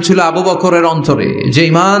ইমান ছিল আবু বকরের অন্তরে, যে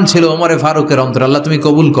ইমান ছিল ওমরে ফারুকের অন্তরে, আল্লাহ তুমি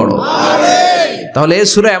কবুল করো। তাহলে এই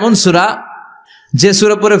সূরা এমন সূরা যে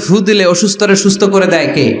সূরা পরে ফু দিলে অসুস্থরে সুস্থ করে দেয়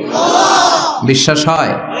কে? বিশ্বাস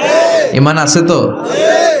হয়? ইমান আছে তো?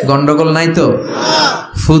 গন্ডগোল নাই তো?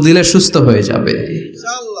 ফু দিলে সুস্থ হয়ে যাবে।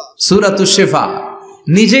 সূরাতুশ শিফা।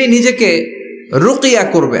 নিজেই নিজেকে রুকিয়া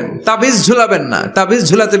করবেন, তাবিজ ঝুলাবেন না। তাবিজ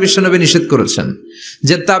ঝুলাতে বিশ্বনবী নিষেধ করেছেন।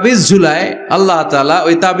 যে তাবিজ ঝুলায় আল্লাহ তাআলা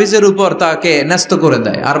ওই তাবিজের উপর তাকে ন্যস্ত করে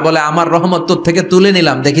দেয় আর বলে আমার রহমত তোর থেকে তুলে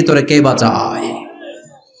নিলাম, দেখি তোরে কে বাঁচায়।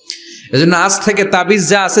 এজন্য আজ থেকে তাবিজ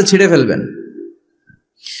যা আছে ছিঁড়ে ফেলবেন।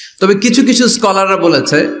 তবে কিছু কিছু স্কলাররা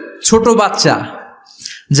বলেছে ছোট বাচ্চা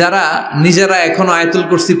যারা নিজেরা এখন আয়াতুল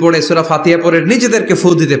কুরসি পড়ে সূরা ফাতিহা পড়ে নিজেদেরকে ফু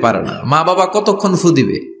দিতে পারে না, মা বাবা কতক্ষণ ফু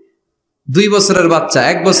দিবে? 2 বছরের বাচ্চা,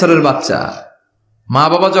 1 বছরের বাচ্চা, মা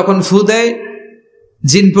বাবা যখন ফু দেয়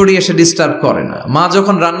জিন পড়ি এসে ডিস্টার্ব করে না। মা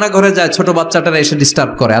যখন রান্নাঘরে যায় ছোট বাচ্চাটারা এসে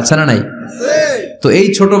ডিস্টার্ব করে, আছে না নাই? তো এই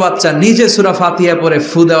ছোট বাচ্চা নিজে সূরা ফাতিহা পড়ে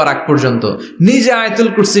ফু দেওয়ার আগ পর্যন্ত, নিজে আয়াতুল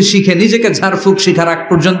কুরসি শিখে নিজেকে ঝাড়ফুঁক শিখার আগ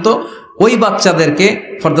পর্যন্ত ওই বাচ্চাদেরকে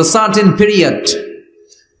ফর দ্য সার্টেন পিরিয়ড,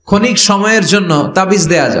 ক্ষণিক সময়ের জন্য তাবিজ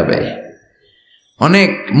দেয়া যাবে। অনেক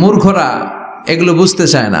মূর্খরা এগুলো বুঝতে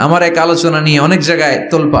চায় না। আমার এক আলোচনা নিয়ে অনেক জায়গায়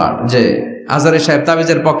তোলপাড় যে আজহারি সাহেব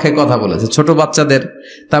তাবিজের পক্ষে কথা বলেছে, ছোট বাচ্চাদের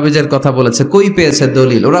তাবিজের কথা বলেছে। কই পেয়েছে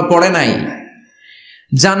দলিল? ওরা পড়ে নাই।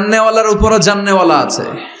 জান্নেওয়ালার উপরও জান্নেওয়ালা আছে,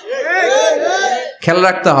 খেয়াল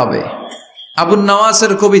রাখতে হবে। আবু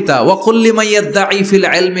নওয়াসের কবিতা ওয়াকুল্লি মাইয়াদ্দাঈ ফিল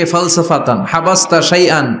ইলমি ফালসাফাতান হাবাস্তা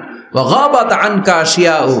শাইআন ওয়া গাবাত আনকা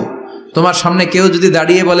আশিয়াউ। তোমার সামনে কেউ যদি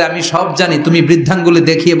দাঁড়িয়ে বলে আমি সব জানি, তুমি বৃদ্ধাঙ্গুলি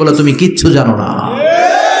দেখিয়ে বলে তুমি কিচ্ছু জানো না,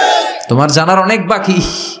 তোমার জানার অনেক বাকি।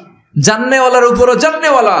 জান্নেওয়ালার উপরও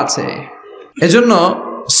জান্নেওয়ালা আছে। এজন্য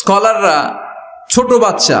স্কলাররা ছোট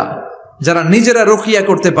বাচ্চা যারা নিজেরা রুকিয়া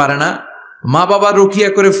করতে পারে না, মা বাবা রুকিয়া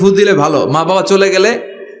করে ফু দিলে ভালো, মা বাবা চলে গেলে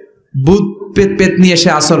ভূত পেত নিয়ে এসে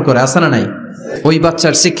আসর করে, আছে না নাই? ওই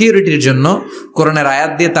বাচ্চার সিকিউরিটির জন্য কোরআনের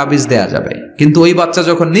আয়াত দিয়ে তাবিজ দেয়া যাবে। কিন্তু ওই বাচ্চা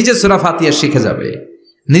যখন নিজে সূরা ফাতিহা শিখে যাবে,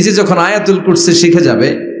 নিজে যখন আয়াতুল কুরসি শিখে যাবে,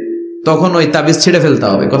 তখন ওই তাবিজ ছিঁড়ে ফেলতে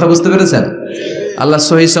হবে। কথা বুঝতে পেরেছেন? আল্লাহ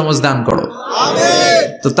সহি সমঝ দান করো।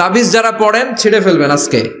 তো তাবিজ যারা পড়েন ছিঁড়ে ফেলবেন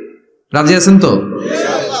আজকে, রাজি আছেন তো?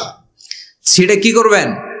 ছিঁড়ে কি করবেন?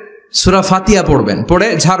 সূরা ফাতিহা পড়বেন, পড়ে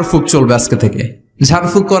ঝাড়ফুঁক চলবে আজকে থেকে।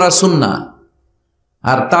 ঝাড়ফুঁক করা সুন্নাহ।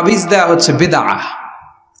 আর তাবিজ দেয়া হচ্ছে বিদআহ,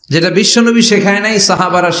 যেটা বিশ্বনবী শেখায় নাই,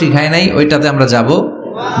 সাহাবারা শিখায় নাই, ওইটাতে আমরা যাব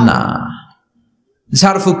না।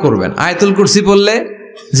 ঝাড়ফুঁক করবেন। আয়াতুল কুরসি পড়লে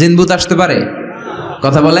জিনভূত আসতে পারে?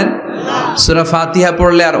 কথা বলেন। সূরা ফাতিহা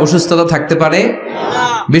পড়লে আর অসুস্থতা থাকতে পারে?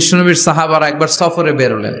 বিশ্বনবীর সাহাবারা একবার সফরে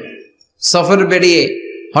বেরোলেন। সফরে বেরিয়ে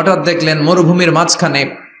হঠাৎ দেখলেন মরুভূমির মাঝখানে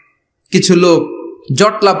কিছু লোক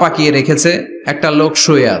জটলা পাকিয়ে রেখেছে, একটা লোক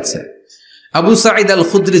শুয়ে আছে। আবু সাঈদ আল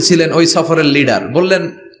খুদরি ছিলেন ওই সফরের লিডার। বললেন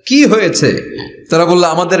কি হয়েছে? তারা বলল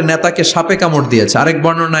আমাদের নেতাকে সাপে কামড় দিয়েছে, আরেক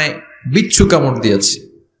বর্ণনায় বিচ্ছু কামড় দিয়েছে,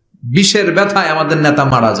 বিষের ব্যথায় আমাদের নেতা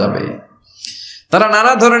মারা যাবে। তারা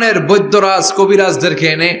নানা ধরনের বৈদ্যরাজ কবিরাজদেরকে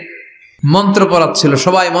এনে মন্ত্র পড়াচ্ছিল,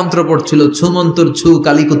 সবাই মন্ত্র পড়ছিল, ছু মন্তর ছু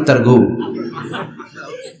কালিকুত্তার গু।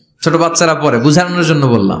 ছোট বাচ্চারা পড়ে, বুঝানোর জন্য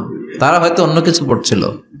বললাম, তারা হয়তো অন্য কিছু পড়ছিল।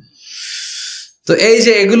 তো এই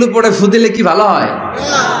যে এগুলো পড়ে ফু দিলে কি ভালো হয়?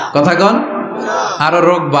 কথা কন, আরো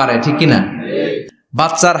রোগ বাড়ে, ঠিক কিনা?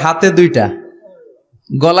 বাচ্চার হাতে 2টা,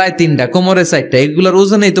 গলায় 3টা, কোমরে 4টা, এগুলোর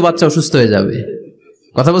ওজনেই তো বাচ্চা অসুস্থ হয়ে যাবে।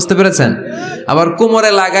 কথা বুঝতে পেরেছেন? আবার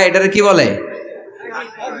কোমরে লাগায়, এটারে কি বলে?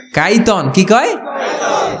 কাইতন। কি কয়?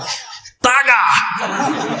 তাগা।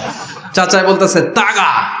 চাচাই বলতেছে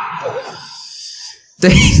তাগা।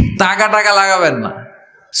 তাগা টাগা লাগাবেন না।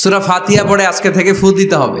 সূরা ফাতিহা পড়ে আজকে থেকে ফু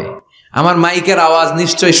দিতে হবে। আমার মাইকের আওয়াজ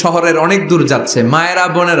নিশ্চয়ই শহরের অনেক দূর যাচ্ছে। মায়েরা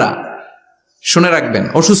বোনেরা শুনে রাখবেন,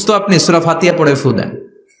 অসুস্থ আপনি সূরা ফাতিহা পড়ে ফু দেন।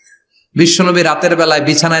 বিশ্বনবী রাতের বেলায়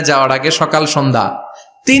বিছানায় যাওয়ার আগে সকাল সন্ধ্যা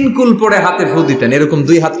 3 কুল পড়ে হাতে ফু দিতেন, এরকম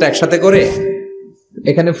 2 হাতটা একসাথে করে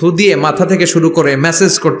এখানে ফু দিয়ে মাথা থেকে শুরু করে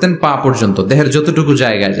মেসেজ করতেন পা পর্যন্ত, দেহের যতটুকু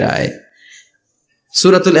জায়গায় যায়।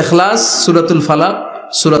 সূরাতুল ইখলাস, সূরাতুল ফালাক,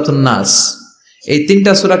 সূরাতুন নাস, এই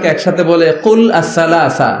 3টা সূরাকে একসাথে বলে কুল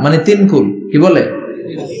আস-সালাসা, মানে 3 কুল। কি বলে?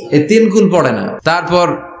 এই 3 কুল পড়ে না। তারপর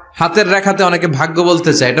হাতের রেখাতে অনেকে ভাগ্য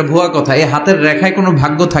বলতে চায়, এটা ভুয়া কথা। এই হাতের রেখায় কোনো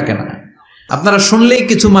ভাগ্য থাকে না। আপনারা শুনলেই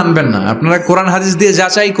কিছু মানবেন না, আপনারা কোরআন হাদিস দিয়ে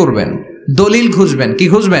যাচাই করবেন, দলিল খুঁজবেন। কি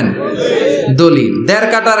খুঁজবেন? দলিল। 1.5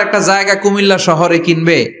 কাঠার একটা জায়গা কুমিল্লা শহরে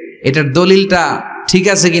কিনবে, এটার দলিলটা ঠিক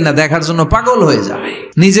আছে কিনা দেখার জন্য পাগল হয়ে যায়।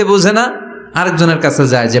 নিজে বুঝে না, আরেকজনের কাছে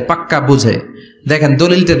যায় যে পাক্কা বুঝে, দেখেন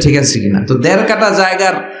দলিলটা ঠিক আছে কিনা। তো 1.5 কাঠা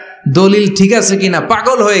জায়গার দলিল ঠিক আছে কিনা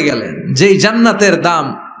পাগল হয়ে গেলেন। যেই জান্নাতের দাম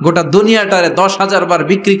গোটা দুনিয়াটারে 10,000 বার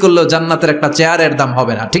বিক্রি করলেও জান্নাতের একটা চেয়ারের দাম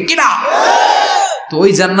হবে না, ঠিক কিনা? তো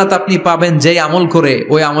ওই জান্নাত আপনি পাবেন যেই আমল করে,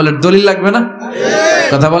 ওই আমলের দলিল লাগবে না?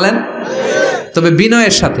 কথা বলেন। তবে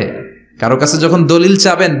বিনয়ের সাথে, কারো কাছে যখন দলিল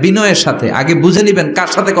চাবেন বিনয়ের সাথে আগে বুঝে নিবেন কার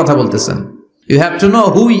সাথে কথা বলতেছেন। You have to know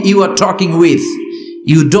who you are talking with,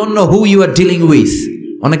 you don't know who you R dealing with.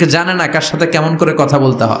 অনেকে জানে না কার সাথে কেমন করে কথা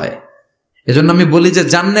বলতে হয়। এজন্য আমি বলি যে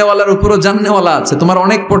জাননেওয়ালার উপরও জাননেওয়ালা আছে, তোমার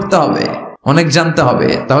অনেক পড়তে হবে, অনেক জানতে হবে,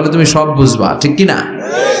 তাহলে তুমি সব বুঝবা, ঠিক কিনা?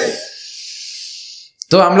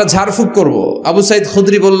 তো আমরা ঝাড়ফুঁক করব। আবু সাইদ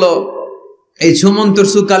খুদরি বলল, এই ছুমন্তর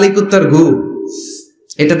সু কালিকুত্তার ঘু,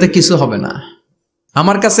 এটাতে কিছু হবে না।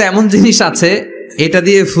 আমার কাছে এমন জিনিস আছে, এটা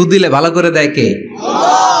দিয়ে ফু দিলে ভালো করে দেয় কে?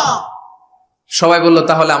 সবাই বলল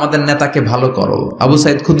তাহলে আমাদের নেতাকে ভালো করো। আবু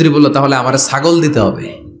সাইদ খুদরি বলল তাহলে আমার ছাগল দিতে হবে,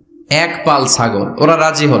 1 পাল ছাগল। ওরা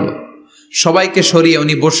রাজি হলো, সবাইকে সরিয়ে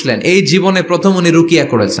উনি বসলেন। এই জীবনে প্রথম উনি রুকিয়া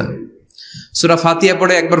করেছেন। সূরা ফাতিহা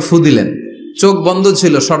পড়ে একবার ফু দিলেন, চোখ বন্ধ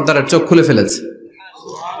ছিল, সর্দারের চোখ খুলে ফেলেছে।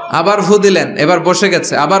 আবার ফু দিলেন, এবার বসে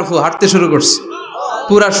গেছে, আবার ফু, হাঁটতে শুরু করছে,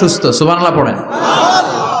 পুরা সুস্থ। সুবহানাল্লাহ পড়েন।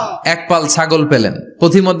 1 পাল ছাগল পেলেন,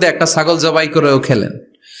 পথিমধ্যে একটা ছাগল জবাই করেও খেলেন।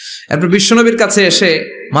 এরপর বিশ্বনবীর কাছে এসে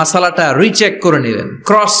মাসালাটা রিচেক করে নিলেন,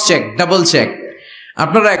 ক্রস চেক, ডাবল চেক।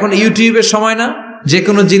 আপনারা এখন ইউটিউবের সময় না, যে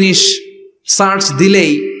কোনো জিনিস সার্চ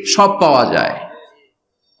দিলেই সব পাওয়া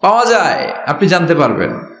যায়, আপনি জানতে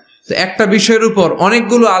পারবেন। তো একটা বিষয়ের উপর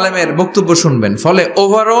অনেকগুলো আলেমের বক্তব্য শুনবেন, ফলে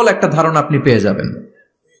ওভারঅল একটা ধারণা আপনি পেয়ে যাবেন।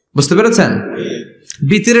 বুঝতে পেরেছেন?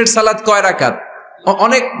 বিতিরের সালাত কয় রাকাত,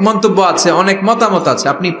 অনেক মন্তব্য আছে, অনেক মতামত আছে।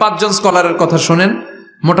 আপনি 5 জন স্কলারের কথা শুনেন,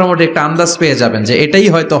 মোটামুটি একটা আন্দাজ পেয়ে যাবেন যে এটাই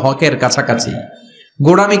হয়তো হকের কাছাকাছি।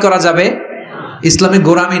 গোড়ামি করা যাবে? ইসলামে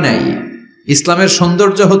গোড়ামি নাই। ইসলামের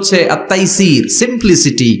সৌন্দর্য হচ্ছে আত-তাইসির,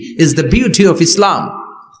 simplicity is the beauty of Islam.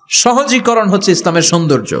 সহজীকরণ হচ্ছে ইসলামের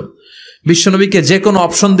সৌন্দর্য। বিশ্বনবীকে যে কোনো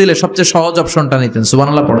অপশন দিলে সবচেয়ে সহজ অপশনটা নিতেন।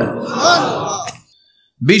 সুবহানাল্লাহ পড়ে।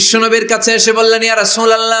 বিশ্বনবীর কাছে এসে বললেন, ইয়া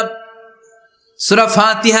রাসূলুল্লাহ, সূরা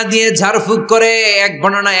ফাতিহা দিয়ে ঝাড়ফুঁক করে এক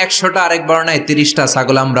বর্ণনায় 100টা, আরেক বর্ণনায় 30টা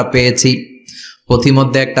ছাগল আমরা পেয়েছি।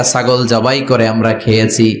 পথিমধ্যে একটা ছাগল জবাই করে আমরা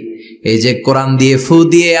খেয়েছি। এই যে কোরআন দিয়ে ফু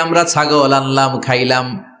দিয়ে আমরা ছাগল আনলাম, খাইলাম,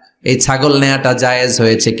 এই ছাগল নেয়াটা জায়েজ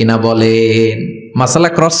হয়েছে কিনা বলেন। মাসালা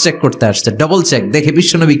ক্রস চেক করতে আসছে, ডবল চেক, দেখে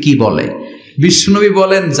বিশ্বনবী কি বলে। বিশ্বনবী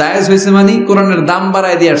বলেন জায়েজ হয়েছে মানে কোরআনের দাম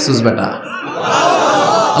বাড়ায় দিয়ে আসছিস বেটা।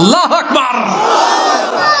 আল্লাহু আকবার।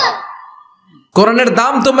 কোরআনের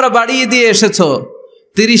দাম তোমরা বাড়িয়ে দিয়ে এসেছো।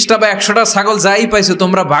 30টা বা 100টা ছাগল যাই পাইছো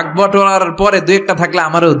তোমরা, ভাগ বটোয়ারার পরে 2-1টা থাকলে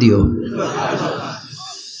আমারও দিও।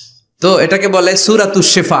 তো এটাকে বলে সূরাতুশ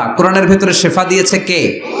শিফা। কোরআনের ভেতরে শিফা দিয়েছে কে?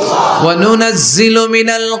 ওয়া নুনাজ্জিলু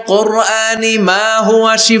মিনাল কুরআনি মা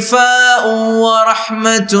হুয়া শিফাউন ওয়া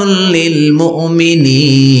রাহমাতুল লিল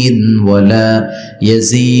মুমিনিন ওয়া লা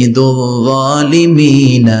ইয়াজিদুয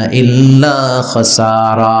যালিমিনা ইল্লা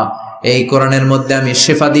খাসারা। এই কোরআনের মধ্যে আমি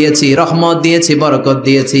শিফা দিয়েছি, রহমত দিয়েছি, বরকত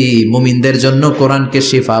দিয়েছি। মুমিনদের জন্য কোরআনকে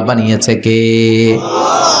শিফা বানিয়েছে কে?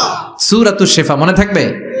 সূরাতুশ শিফা মনে থাকবে?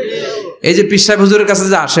 এই যে পীর সাহেব হুজুরের কাছে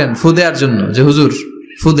যে আসেন ফু দেওয়ার জন্য, যে হুজুর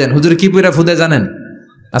ফু দেন, হুজুর কি পড়ে ফু দেয় জানেন?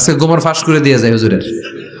 আজকে গোমর ফাঁস করে দিয়ে যায় হুজুরের,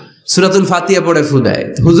 সূরাতুল ফাতিহা পড়ে ফু দেয়।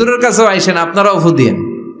 হুজুরের কাছেও আইসেন, আপনারাও ফু দিয়েন,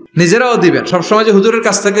 নিজেরাও দিবেন। সবসময় যে হুজুরের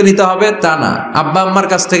কাছ থেকে নিতে হবে তা না, আব্বা আম্মার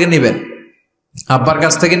কাছ থেকে নিবেন। আব্বার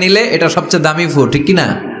কাছ থেকে নিলে এটা সবচেয়ে দামি ফু, ঠিক কিনা?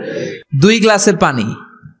 2 গ্লাসে পানি,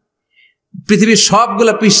 পৃথিবীর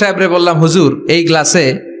সবগুলা পীর সাহেবরে বললাম হুজুর এই গ্লাসে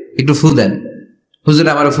একটু ফু দেন, হুজুর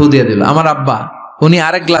আমার ফু দিয়ে দিল। আমার আব্বা উনি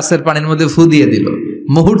আরেক গ্লাসের পানির মধ্যে ফু দিয়ে দিল।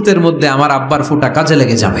 মুহূর্তের মধ্যে আমার আব্বার ফুটা কাজে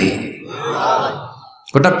লেগে যাবে।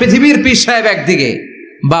 গোটা পৃথিবীর পীর সাহেব একদিকে,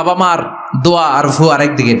 বাবা মার দোয়া আর ফু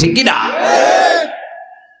আরেক দিকে, ঠিক কিনা?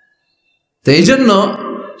 তো এই জন্য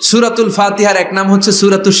সূরাতুল ফাতিহার এক নাম হচ্ছে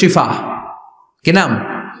সূরাতুশ শিফা। কি নাম?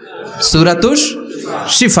 সূরাতুশ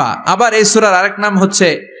শিফা। আবার এই সূরার আরেক নাম হচ্ছে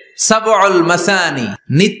সাবউল মাসানি,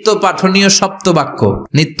 নিত্য পাঠনীয় সপ্তবাক্য,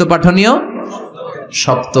 নিত্য পাঠনীয়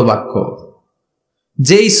সপ্তবাক্য,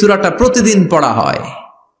 যেই সূরাটা প্রতিদিন পড়া হয়।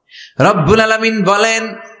 রব্বুল আলামিন বলেন,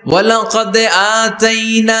 ওয়ালাকাদ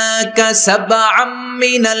আতাইনাকা সাবআম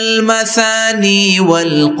মিনাল মাসানি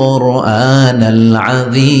ওয়াল কুরআনাল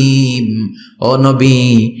আযীম। ও নবী,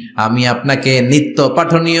 আমি আপনাকে নিত্য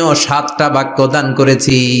পাঠনীয় 7টা বাক্য দান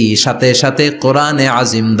করেছি, সাথে সাথে কোরআনে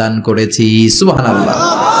আজিম দান করেছি। সুবহানাল্লাহ।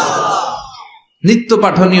 নিত্য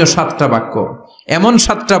পাঠনীয় 7টা বাক্য, এমন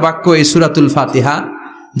 7টা বাক্য এই সূরাতুল ফাতিহা,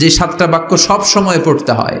 যে 7টা বাক্য সব সময়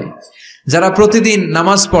পড়তে হয়। যারা প্রতিদিন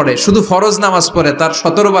নামাজ পড়ে, শুধু ফরজ নামাজ পড়ে, তার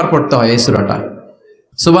 17 বার পড়তে হয় এই সূরাটা।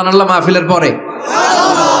 সুবহানাল্লাহ মাহফিলের পরে।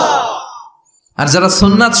 আর যারা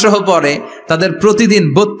সুন্নাত সহ পড়ে, তাদের প্রতিদিন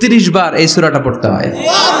 32 বার এই সূরাটা পড়তে হয়।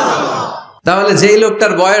 তাহলে যেই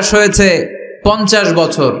লোকটার বয়স হয়েছে 50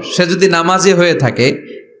 বছর, সে যদি নামাজি হয়ে থাকে,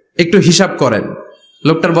 একটু হিসাব করেন,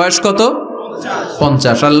 লোকটার বয়স কত?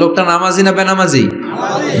 50। আর লোকটা নামাজি না বেনামাজি?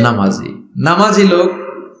 নামাজি। নামাজি লোক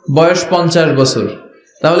বয়স 50 বছর,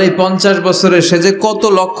 তাহলে এই 50 বছরে সে যে কত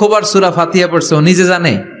লক্ষবার সূরা ফাতিহা পড়ছে, ও নিজে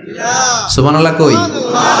জানে? সুবহানাল্লাহ কই?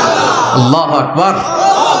 আল্লাহু আকবার।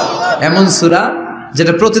 এমন সূরা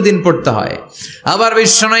যেটা প্রতিদিন পড়তে হয়। আবার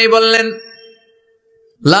বিশ্বনবী বললেন,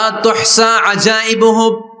 লা তুহসা আজাইবুহু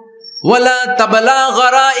ওয়ালা তাবলা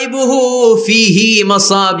গরাইবুহু ফিহি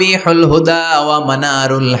মাসাবিহুল হুদা ওয়া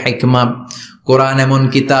মানারুল হিকমা। কোরআন এমন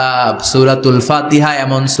কিতাব, সূরাতুল ফাতিহা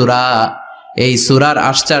এমন সূরা, এই সূরার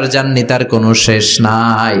আশ্চর্যান্বিতার কোনো শেষ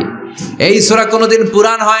নাই। এই সূরা কোনোদিন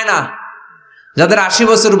পুরান হয় না। যাদের 80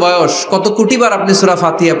 বছর বয়স, কত কোটিবার আপনি সূরা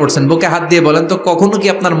ফাতিহা পড়ছেন? বুকে হাত দিয়ে বলেন তো, কখনো কি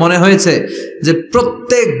আপনার মনে হয়েছে যে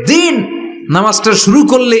প্রত্যেক দিন নামাজটা শুরু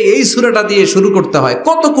করলে এই সূরাটা দিয়ে শুরু করতে হয়?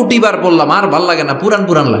 কত কোটিবার বললাম, আর ভাল লাগে না, পুরান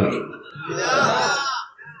পুরান লাগে।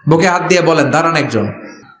 বুকে হাত দিয়ে বলেন, দাঁড়ান একজন,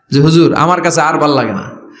 যে হুজুর আমার কাছে আর ভাল লাগে না,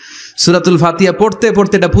 সূরাতুল ফাতিহা পড়তে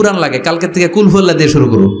পড়তে এটা পুরান লাগে, কালকে থেকে কুল হুয়াল্লাহ দিয়ে শুরু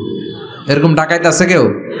করো। এরকম ডাকাইতে আছে কেউ?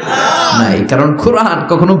 নাই। কারণ কোরআন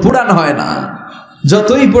কখনো পুরান হয় না,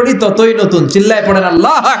 যতই পড়ি ততই নতুন। চিল্লায় পড়েন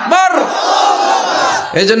আল্লাহু আকবার।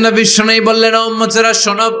 এজন্য বিশ্বনবী বললেন, ও উম্মতেরা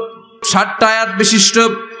শোনো, 7টা আয়াত বিশিষ্ট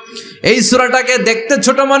এই সূরাটাকে দেখতে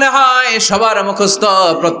ছোট মনে হয়, সবার মুখস্থ,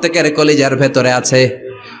 প্রত্যেকের কলিজার ভেতরে আছে।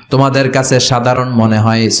 তোমাদের কাছে সাধারণ মনে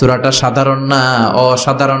হয়, সূরাটা সাধারণ না,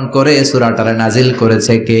 অসাধারণ করে সূরাটারে নাজিল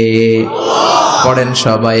করেছে কে? পড়েন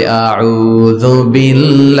সবাই, আউযু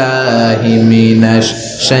বিল্লাহি মিনাশ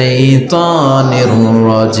শাইতানির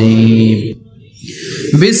রাজীম।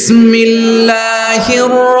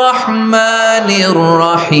 বিসমিল্লাহির রহমানির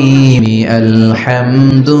রহিম।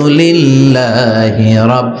 আলহামদুলিল্লাহি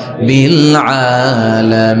রাব্বিল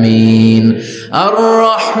আলামিন। আর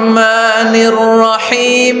রহমানির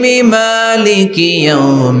রহিম। মালিকি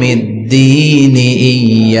ইয়াউমিদ্দিন।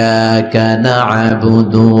 ইয়্যাকা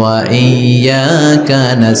না'বুদু ওয়া ইয়্যাকা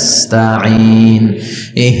নাস্তাঈন।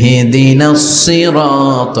 ইহদিনাস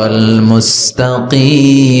সিরাতাল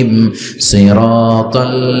মুস্তাকিম।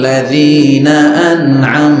 সিরাতাল্লাযীনা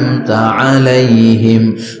আন'আমতা আলাইহিম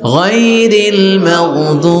গায়রিল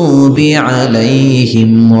মাগদুবি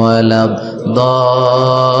আলাইহিম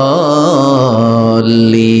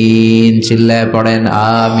ওয়ালাদ-দাল্লিন। চিল্লায় পড়েন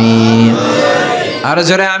আমিন। আরো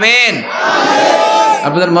জোরে আমিন।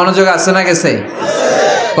 আপনাদের মনোযোগ আছে না গেছে?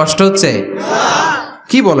 কষ্ট হচ্ছে?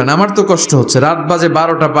 কি বলেন? আমার তো কষ্ট হচ্ছে। রাত বাজে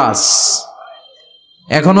 12টা 5,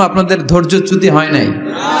 এখনো আপনাদের ধৈর্যচ্যুতি হয় নাই।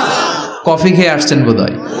 কফি খেয়ে আসছেন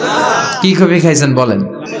বোধহয়। কি কফি খাইছেন বলেন?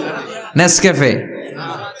 Nescafe,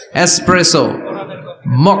 espresso,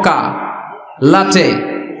 মকা, লাটে,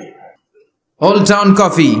 old town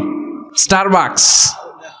coffee, Starbucks,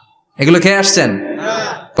 এগুলো খেয়ে আসছেন?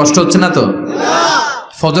 কষ্ট হচ্ছে না তো?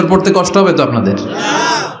 ফজর পড়তে কষ্ট হবে তো আপনাদের?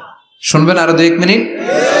 শুনবেন আরো 2-1 মিনিট?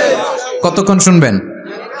 কতক্ষণ শুনবেন?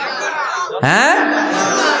 হ্যাঁ,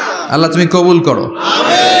 আল্লাহ তুমি কবুল করো।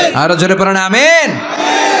 আরো জোরে পড়েন আমিন।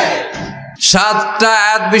 7টা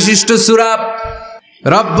আয়াত বিশিষ্ট সূরা।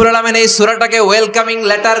 রব্বুল আলামিন এই সূরাটাকে ওয়েলকামিং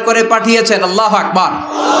লেটার করে পাঠিয়েছেন। আল্লাহু আকবার।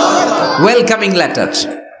 ওয়েলকামিং লেটার,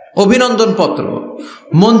 অভিনন্দন পত্র।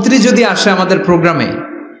 মন্ত্রী যদি আসে আমাদের প্রোগ্রামে,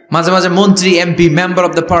 মাঝে মাঝে মন্ত্রী, MP, member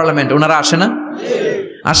of the parliament, ওনারা আসে না?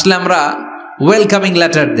 আসলে আমরা ওয়েলকামিং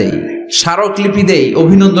লেটার দেই, স্মারকলিপি দেই,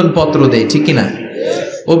 অভিনন্দন পত্র দেই, ঠিক কিনা?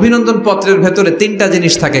 অভিনন্দন পত্রের ভেতরে 3টা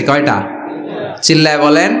জিনিস থাকে। কয়টা? চিল্লায়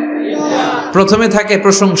বলেন। প্রথমে থাকে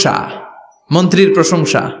প্রশংসা, মন্ত্রীর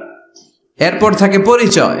প্রশংসা। এরপর থাকে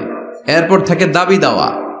পরিচয়, এরপর থাকে দাবি দেওয়া।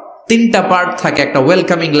 3টা পার্ট থাকে একটা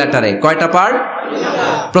ওয়েলকামিং লেটারে। কয়টা পার্ট?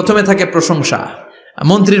 প্রথমে থাকে প্রশংসা।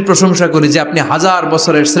 মন্ত্রীর প্রশংসা করি যে আপনি 1000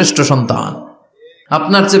 বছরের শ্রেষ্ঠ সন্তান,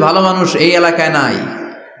 আপনার চেয়ে ভালো মানুষ এই এলাকায় নাই,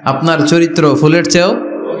 আপনার চরিত্র ফুলের চেয়েও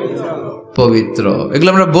পবিত্র। এগুলো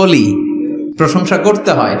আমরা বলি, প্রশংসা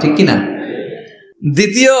করতে হয়, ঠিক কিনা?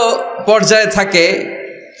 দ্বিতীয় পর্যায়ে থাকে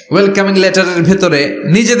ওয়েলকামিং লেটারের ভেতরে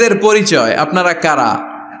নিজেদের পরিচয়, আপনারা কারা।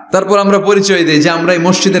 তারপর আমরা পরিচয় দিই যে আমরা এই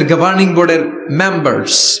মসজিদের গভর্নিং বোর্ডের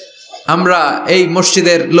মেম্বার্স, আমরা এই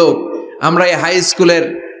মসজিদের লোক, আমরা এই হাই স্কুলের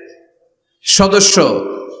সদস্য,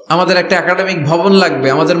 আমাদের একটা একাডেমিক ভবন লাগবে,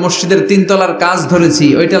 আমাদের মসজিদের 3 তলার কাজ ধরেছি,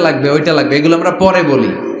 ওইটা লাগবে ওইটা লাগবে, এগুলো আমরা পরে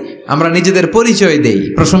বলি। আমরা নিজেদের পরিচয় দেই,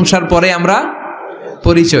 প্রশংসার পরে আমরা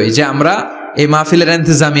পরিচয় যে আমরা এই মাহফিলের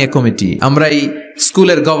ইন্তেজামিয়া কমিটি, আমরা এই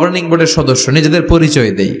স্কুলের গভর্নিং বোর্ডের সদস্য, নিজেদের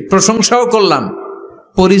পরিচয় দেই, প্রশংসাও করলাম,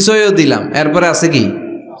 পরিচয়ও দিলাম। এরপরে আছে কি?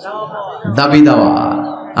 দাবি দেওয়া।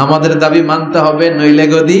 আমাদের দাবি মানতে হবে, নইলে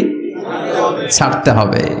গদি ছাড়তে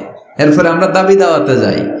হবে। এরপরে আমরা দাবি দেওয়াতে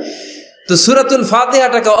যাই। তো সূরাতুল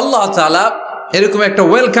ফাতিহাটাকে আল্লাহ তাআলা এরকম একটা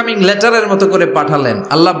ওয়েলকামিং লেটারের মতো করে পাঠালেন।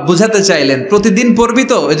 আল্লাহ বুঝাতে চাইলেন প্রতিদিন পড়বি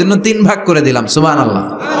তো, এজন্য 3 ভাগ করে দিলাম। সুবহানাল্লাহ।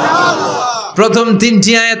 প্রথম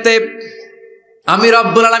 3টি আয়াতে আমি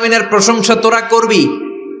রব্বুল আলামিনের প্রশংসা তোরা করবি।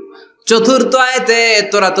 চতুর্থ আয়াতে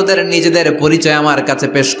তোরা তোদের নিজেদের পরিচয় আমার কাছে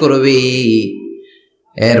পেশ করবি।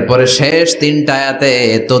 এরপরে শেষ 3টা আয়াতে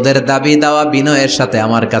তোদের দাবি দেওয়া বিনয়ের সাথে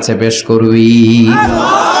আমার কাছে পেশ করবি।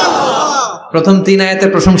 প্রথম 3 আয়াতের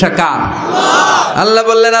প্রশংসা কার? আল্লাহ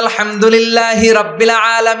বললেন আলহামদুলিল্লাহি রাব্বিল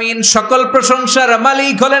আলামিন, সকল প্রশংসার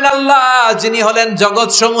মালিক হলেন আল্লাহ, যিনি হলেন জগৎ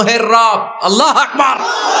সমূহের রব। আল্লাহু আকবার।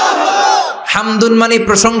 হামদুন মানে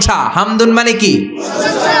প্রশংসা। হামদুন মানে কি?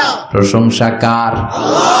 প্রশংসা কার?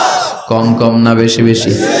 কম কম না বেশি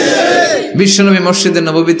বেশি? বিশ্বনবী মসজিদে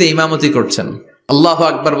নববীতে ইমামতি করছেন, আল্লাহু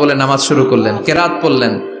আকবার বলে নামাজ শুরু করলেন, কেরাত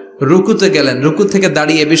পড়লেন, রুকুতে গেলেন, রুকু থেকে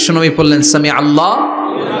দাঁড়িয়ে বিশ্বনবী পড়লেন সামি আল্লাহ।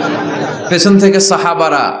 পেছন থেকে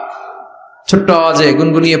সাহাবারা ছোট্ট আওয়াজে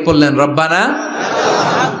গুনগুনিয়ে পড়লেন রব্বানা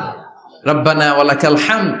রব্বানা ওয়ালাকাল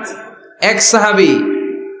হামদ। এক সাহাবী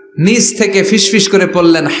নিচ থেকে ফিসফিস করে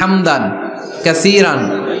পড়লেন হামদান কাসীরান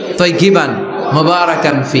তাইয়িবান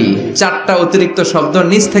মুবারাকান ফি। 4টা অতিরিক্ত শব্দ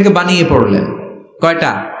নিচ থেকে বানিয়ে পড়লেন।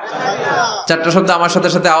 কয়টা? 4টা শব্দ আমার সাথে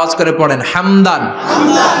সাথে আওয়াজ করে পড়েন। হামদান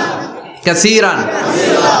কাসীরান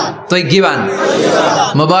তাইয়িবান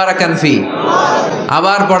মুবারাকান ফি।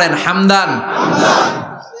 আবার পড়েন হামদান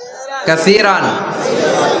কাসীরান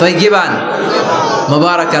তাইয়িবান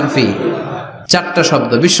মুবারাকান ফি। 4টা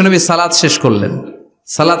শব্দ। বিশ্বনবী সালাত শেষ করলেন।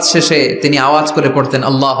 সালাত শেষে তিনি আওয়াজ করে পড়তেন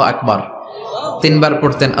আল্লাহু আকবার, 3 বার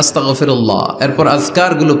পড়তেন আস্তাগফিরুল্লাহ। এরপর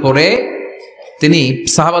আজকার গুলো পড়ে তিনি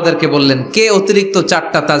সাহাবাদেরকে বললেন, কে অতিরিক্ত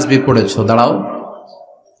 4টা তাসবিহ পড়েছো? দাঁড়াও,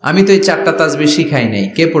 আমি তো এই 4টা তাসবিহ শিখাই নাই,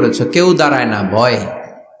 কে পড়েছো? কেউ দাঁড়ায় না, ভয়।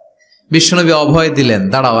 বিশ্বনবী অভয় দিলেন,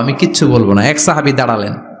 দাঁড়াও আমি কিচ্ছু বলবো না। এক সাহাবী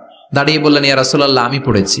দাঁড়ালেন, দাঁড়িয়ে বললেন ইয়া রাসূলুল্লাহ আমি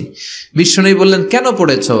পড়েছি। বিশ্বনবী বললেন কেন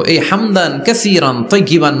পড়েছো? এই হামদান কাসীরান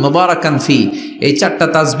তাইয়িবান মুবারাকান ফি, এই 4টা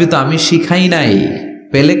তাসবিহ তো আমি শিখাই নাই,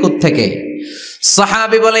 পেলে কোত্থেকে?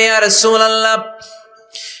 সাহাবী বলে ইয়া রাসূলুল্লাহ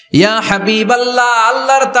ইয়া হাবিবাল্লাহ,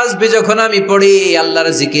 আল্লাহর তাসবিহ যখন আমি পড়ি, আল্লাহর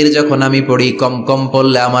জিকির যখন আমি পড়ি, কম কম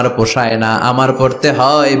পড়লে আমার পোষায় না, আমার পড়তে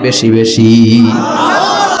হয় বেশি বেশি।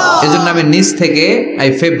 এজন্য আমি নিজ থেকে আই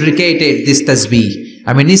ফেব্রিকেটেড দিস তাসবিহ,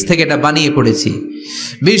 আমি নিজ থেকে এটা বানিয়ে পড়েছি।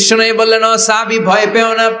 বিশ্বনবী বললেন ও সাহাবী ভয়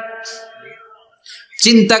পেও না,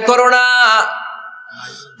 চিন্তা করো না,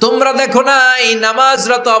 তোমরা দেখো না এই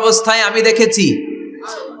নামাজরত অবস্থায় আমি দেখেছি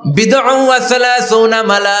বিদউ ওয়া সালাসুনা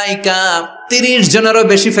মালাইকা, 30 জনেরও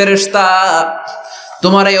বেশি ফেরেশতা।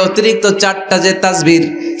 তোমার এই অতিরিক্ত 4টা যে তাসবির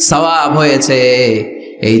সওয়াব হয়েছে,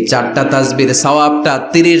 এই 4টা তাসবির সওয়াবটা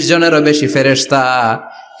 30 জনেরও বেশি ফেরেশতা।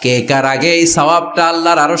 কে কার আগে এই সওয়াবটা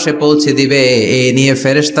আল্লাহর আরশে পৌঁছে দিবে, এই নিয়ে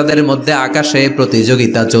ফেরেশতাদের মধ্যে আকাশে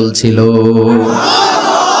প্রতিযোগিতা চলছিল।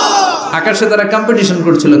 আকাশে তারা কম্পিটিশন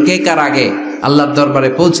করছিল, কে কার আগে আল্লাহর দরবারে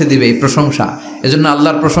পৌঁছে দিবে এই প্রশংসা। এজন্য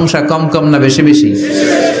আল্লাহর প্রশংসা কম কম না বেশি বেশি?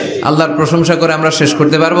 আল্লাহর প্রশংসা করে আমরা শেষ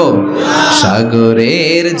করতে পারবো?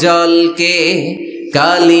 সাগরের জলকে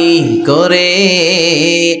কালি করে,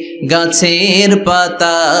 গাছের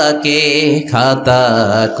পাতাকে খাতা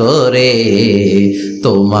করে,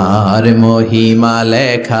 তোমার মহিমা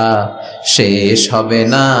লেখা শেষ হবে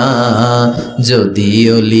না,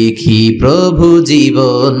 যদিও লিখি প্রভু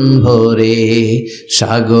জীবন ভরে।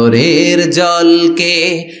 সাগরের জলকে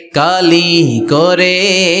কালি করে,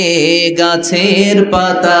 গাছের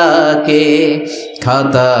পাতাকে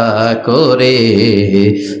খাতা করে,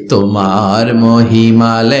 তোমার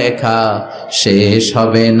মহিমা লেখা শেষ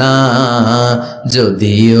হবে না,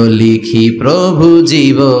 যদিও লিখি প্রভু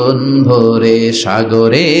জীবন ভরে।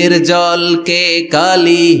 সাগরের জলকে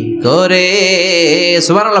কালি করে।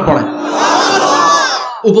 সুবহানাল্লাহ পড়েন।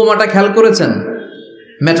 উপমাটা খেয়াল করেছেন?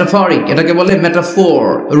 মেটাফরিক, এটাকে বলে মেটাফোর,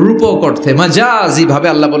 রূপক অর্থে মাজাজি ভাবে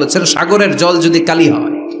আল্লাহ বলেছেন সাগরের জল যদি কালি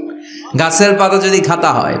হয়, গাছের পাতা যদি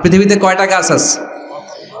খাতা হয়। পৃথিবীতে কয়টা গাছ আছে?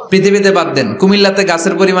 পৃথিবীতে বাদ দেন, কুমিল্লাতে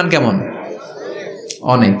গাছের পরিমাণ কেমন?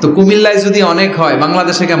 অনেক। তো কুমিল্লায় যদি অনেক হয়,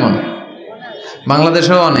 বাংলাদেশে কেমন?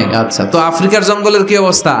 বাংলাদেশেও অনেক। আচ্ছা, তো আফ্রিকার জঙ্গলের কি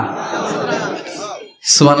অবস্থা?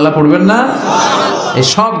 সুবহানাল্লাহ পড়বেন না? এই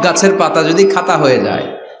সব গাছের পাতা যদি খাতা হয়ে যায়,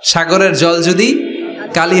 সাগরের জল যদি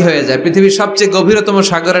কালি হয়ে যায়, পৃথিবীর সবচেয়ে গভীরতম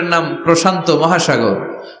সাগরের নাম প্রশান্ত মহাসাগর,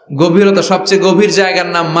 গভীরতা সবচেয়ে গভীর জায়গার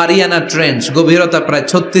নাম মারিয়ানা ট্রেঞ্চ, গভীরতা প্রায়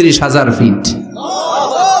 36,000 ফিট।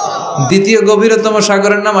 দ্বিতীয় গভীরতম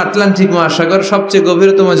সাগরের নাম আটলান্টিক মহাসাগর, সবচেয়ে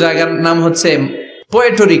গভীরতম জায়গার নাম হচ্ছে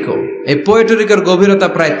পোয়েটোরিকো। এই পোয়েটোরিকোর গভীরতা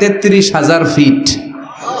প্রায় 33,000 ফিট।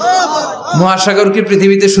 মহাসাগর কি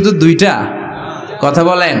পৃথিবীতে শুধু দুইটা? কথা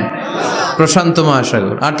বলেন। প্রশান্ত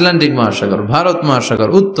মহাসাগর, আটলান্টিক মহাসাগর, ভারত মহাসাগর,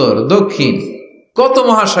 উত্তর দক্ষিণ, কত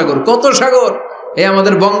মহাসাগর, কত সাগর। এই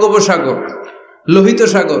আমাদের বঙ্গোপসাগর, লোহিত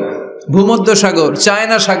সাগর, ভূমধ্য সাগর,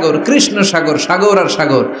 চায়না সাগর, কৃষ্ণ সাগর, সাগর আর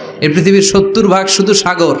সাগর। এই পৃথিবীর 70% শুধু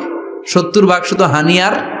সাগর, 70% শুধু হানি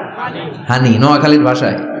আর হানি, নোয়াখালীর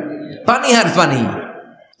ভাষায় পানি আর পানি।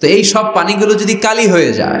 তো এই সব পানিগুলো যদি কালি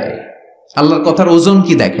হয়ে যায়, আল্লাহর কথার ওজন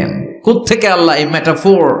কি দেখেন। কোত্থেকে আল্লাহ এই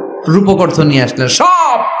মেটাফোর রূপক অর্থ নিয়ে আসলেন।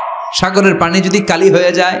 সব সাগরের পানি যদি কালি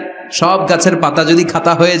হয়ে যায়, সব গাছের পাতা যদি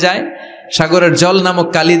খাতা হয়ে যায়, সাগরের জল নামক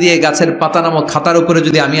কালি দিয়ে গাছের পাতা নামক খাতার উপরে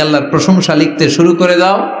যদি আমি আল্লাহর প্রশংসা লিখতে শুরু করে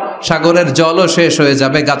দাও, সাগরের জলও শেষ হয়ে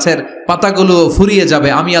যাবে, গাছের পাতাগুলোও ফুরিয়ে যাবে,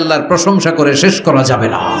 আমি আল্লাহর প্রশংসা করে শেষ করা যাবে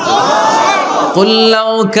না। قُلْ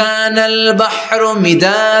لَوْ كَانَ الْبَحْرُ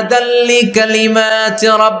مِدَادًا لِكَلِمَاتِ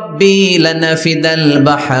رَبِّي لَنَفِدَ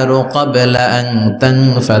الْبَحْرُ قَبْلَ أَنْ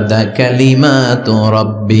تَنْفَدَ كَلِمَاتُ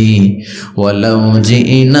رَبِّي وَلَوْ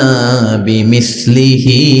جِئْنَا بِمِثْلِهِ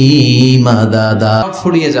مَدَدًا।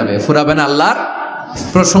 ফুরিয়ে যাবে, ফুরাবে না আল্লাহর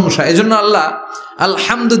প্রশংসা। এজন্য আল্লাহ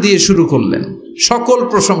আলহামদু দিয়ে শুরু করলেন। সকল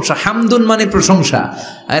প্রশংসা, হামদুন মানে প্রশংসা,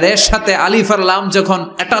 আর এর সাথে আলিফ আর লাম যখন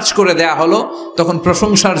অ্যাটাচ করে দেয়া হলো, তখন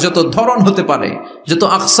প্রশংসার যত ধরন হতে পারে, যত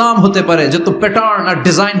আকসাম হতে পারে, যত প্যাটার্ন আর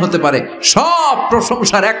ডিজাইন হতে পারে, সব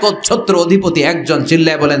প্রশংসার একচ্ছত্র অধিপতি একজন।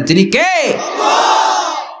 চিল্লায় বলেন, তিনি কে?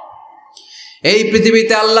 এই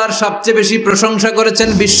পৃথিবীতে আল্লাহর সবচেয়ে বেশি প্রশংসা করেছেন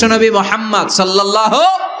বিশ্বনবী মুহাম্মদ সাল্লাল্লাহু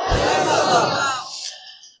আলাইহি ওয়াসাল্লাম।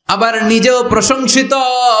 আবার নিজেও প্রশংসিত।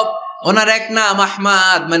 ওনার এক নাম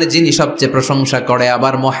আহমদ, মানে যিনি সবচেয়ে প্রশংসা করে,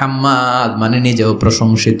 আবার মুহাম্মদ মানে নিজেও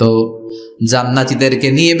প্রশংসিত। জান্নাতীদেরকে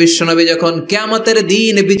নিয়ে বিশ্বনবী যখন কিয়ামতের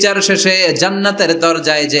দিন বিচার শেষে জান্নাতের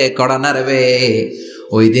দরজায় যে কড়া নাড়বে,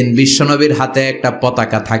 ওই দিন বিশ্বনবীর হাতে একটা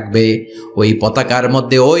পতাকা থাকবে। ওই পতাকার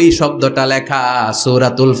মধ্যে ওই শব্দটা লেখা,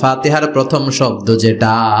 সূরাতুল ফাতিহার প্রথম শব্দ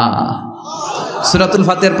যেটা। সূরাতুল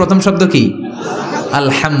ফাতিহার প্রথম শব্দ কি?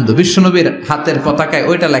 আলহামদু। বিশ্বনবীর হাতের পতাকায়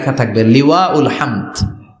ওইটা লেখা থাকবে, লিওয়াউল হামদ,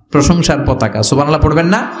 প্রশংসার পতাকা। সুবহানাল্লাহ পড়বেন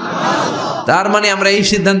না? তার মানে আমরা এই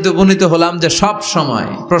সিদ্ধান্তে উপনীত হলাম যে সব সময়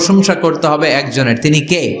প্রশংসা করতে হবে একজনের। তিনি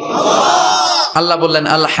কে? আল্লাহ বললেন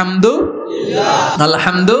আলহামদু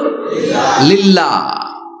আলহামদু লিল্লাহ।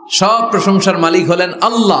 সব প্রশংসার মালিক হলেন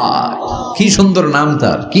আল্লাহ। কি সুন্দর নাম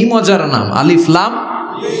তার, কি মজার নাম। আলিফ লাম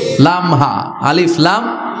লাম হা, আলিফ লাম।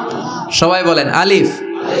 সবাই বলেন আলিফ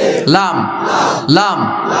লাম লাম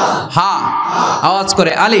হা, আওয়াজ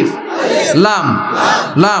করে আলিফ লাম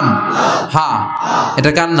লাম হা।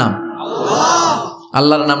 এটা কার নাম?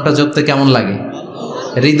 আল্লাহর নামটা জপতে কেমন লাগে?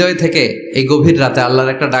 হৃদয় থেকে এই গভীর রাতে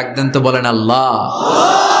আল্লাহর একটা ডাক দেন তো, বলেন আল্লাহ।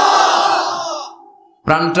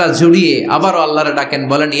 প্রাণটা জুড়িয়ে আবারও আল্লাহরে ডাকেন,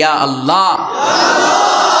 বলেন ইয়া আল্লাহ।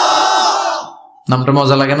 নামটা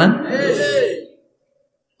মজা লাগে না?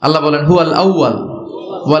 আল্লাহ বলেন হুয়াল আউয়াল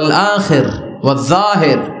ওয়াল আখির ওয়াল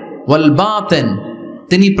যাহির ওয়াল বাতিন।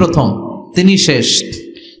 তিনি প্রথম, তিনি শেষ,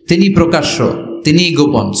 তিনি প্রকাশ্য, তিনি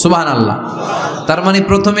গোপন। সুবহানাল্লাহ। তার মানে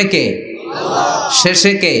প্রথমে কে?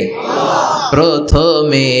 শেষে কে?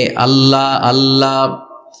 প্রথমে আল্লাহ আল্লাহ,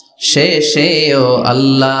 শেষেও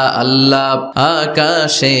আল্লাহ আল্লাহ,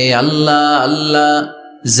 আকাশে আল্লাহ আল্লাহ,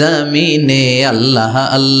 জমিনে আল্লাহ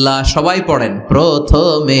আল্লাহ। সবাই পড়েন,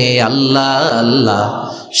 প্রথমে আল্লাহ আল্লাহ,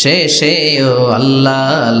 শেষেও আল্লাহ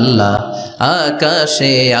আল্লাহ,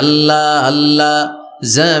 আকাশে আল্লাহ আল্লাহ,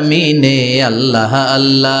 জমিনে আল্লাহ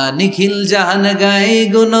আল্লাহ। নিখিল জাহান গায়ে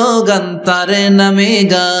গুণগান, তার নামে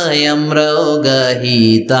গায় আমরাও গাহি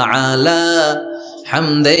তাআলা।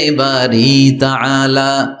 হামদে বারি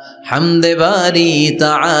তাআলা, হামদে বারি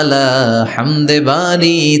তাআলা, হামদে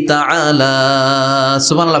বারি তাআলা।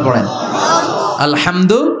 সুবহানাল্লাহ পড়েন।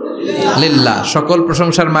 আলহামদুলিল্লাহ। সকল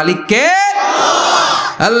প্রশংসার মালিক কে?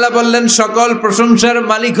 আল্লাহ বললেন সকল প্রশংসার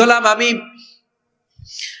মালিক হলাম আমি,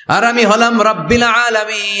 আর আমি হলাম রব্বিল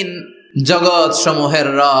আলামিন, জগৎ সমূহের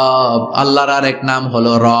রব। আল্লাহর আরেক নাম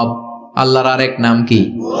হলো রব। আল্লাহর আরেক নাম কি?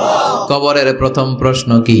 কবরের প্রথম প্রশ্ন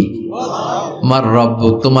কি? মার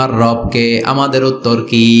রব্বুক, তোমার রব কে? আমাদের উত্তর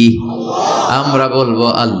কি? আমরা বলবো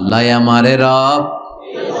আল্লাহ আমারে রব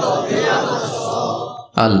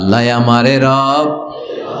আল্লাহ আমারে রব,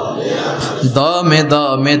 দমে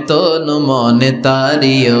দমে তনু মনে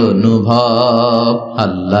তারি অনুভব।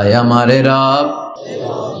 আল্লাহ আমারে রব,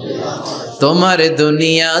 তোমার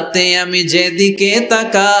দুনিয়াতে আমি যেদিকে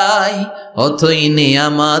তাকাই অথই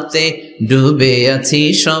নিয়ামাতে ডুবে আছি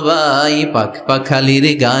সবাই। পাখ পাখালির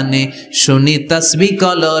গানে শুনি তাসবিহ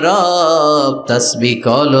কলরব, তাসবিহ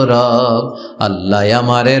কলরব। আল্লাহ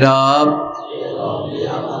আমারে রব,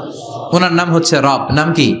 ওনার নাম হচ্ছে রব। নাম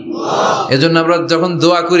কি? এজন্য আমরা যখন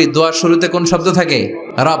দোয়া করি, দোয়ার শুরুতে কোন শব্দ থাকে?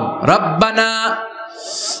 রব। রব্বানা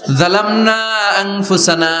যালামনা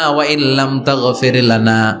আনফুসানা ওয়া ইল্লাম তাগফির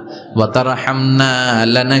লানা ওয়া তারহামনা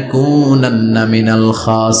লানাকুনান্না মিনাল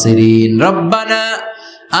খাসিরিন। রব্বানা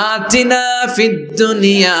আতিনা ফিদ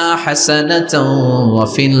দুনিয়া হাসানাতাও ওয়া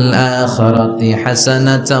ফিল আখিরাতি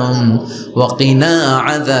হাসানাতাও ওয়া কিনা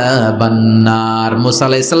আযাবান নার। মুসা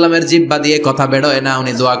আলাইহিস সালামের জিহ্বা দিয়ে কথা বের হয় না,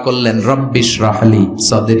 উনি দোয়া করলেন রব্বিশরাহলি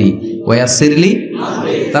সাদরি ওয়া ইয়াসসিরলি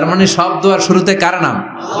আমরি। তার মানে সব দোয়ার শুরুতে কার নাম?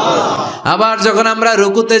 আবার যখন আমরা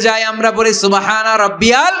রুকুতে যাই আমরা পড়ি সুবহানা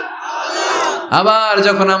রাব্বিয়াল আ'লা। আবার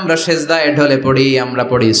যখন আমরা সিজদায় ঢলে পড়ি আমরা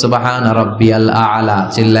পড়ি সুবহানা রাব্বিয়াল আ'লা।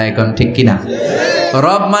 চিল্লায় এখন ঠিক কিনা?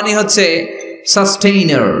 রব মানে হচ্ছে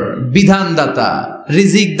সাস্টেইনার, বিধানদাতা,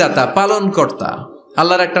 রিজিক দাতা, পালন কর্তা।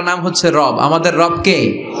 আল্লাহর একটা নাম হচ্ছে রব। আমাদের রব কে?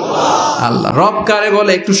 আল্লাহ। রব কারে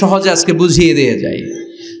বলে একটু সহজে আজকে বুঝিয়ে দিয়ে যাই।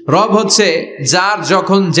 রব হচ্ছে যার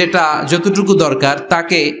যখন যেটা যতটুকু দরকার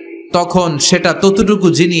তাকে তখন সেটা ততটুকু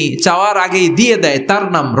যিনি চাওয়ার আগেই দিয়ে দেয়, তার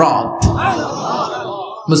নাম রব।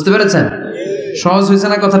 বুঝতে পেরেছেন? সহজ হয়েছে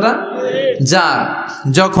না কথাটা? যার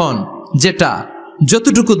যখন যেটা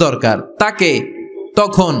যতটুকু দরকার তাকে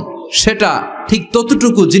তখন সেটা ঠিক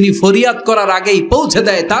ততটুকু যিনি ফরিয়াদ করার আগেই পৌঁছে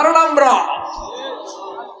দেয়, তার নাম রব।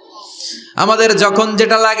 আমাদের যখন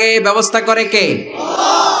যেটা লাগে ব্যবস্থা করে কে?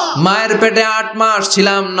 মায়ের পেটে 8 মাস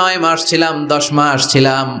ছিলাম, 9 মাস ছিলাম, 10 মাস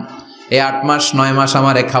ছিলাম। এই 8 মাস 9 মাস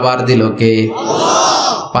আমারে খাবার দিল কে?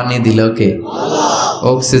 পানি দিল কে?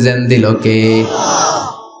 অক্সিজেন দিল কে?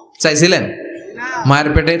 চাইছিলেন? মায়ের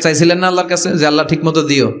পেটে চাইছিলেন না আল্লাহর কাছে যে আল্লাহ ঠিক মতো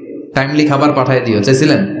দিও, টাইমলি খাবার পাঠায় দিও?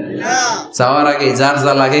 চাইছিলেন? চাওয়ার আগে যার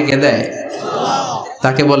যা লাগে কে দেয়?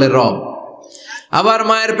 তাকে বলে রব। আবার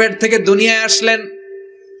মায়ের পেট থেকে দুনিয়ায় আসলেন,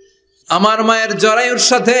 আমার মায়ের জরায়ুর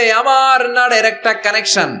সাথে আমার নাড়ের একটা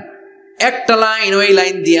কানেকশন, একটা লাইন, ওই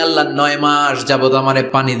লাইন দিয়ে আল্লাহ 9 মাস যাবত আমারে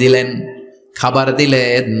পানি দিলেন, খাবার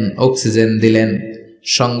দিলেন, অক্সিজেন দিলেন।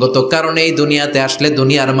 সঙ্গত কারণে এই দুনিয়াতে আসলে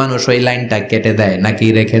দুনিয়ার মানুষ ওই লাইনটা কেটে দেয় নাকি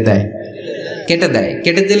রেখে দেয়? কেটে দেয়।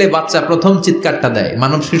 কেটে দিলে বাচ্চা প্রথম চিৎকারটা দেয়,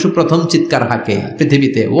 মানব শিশু প্রথম চিৎকার হাঁকে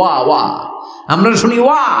পৃথিবীতে, ওয়া ওয়া। আমরা শুনি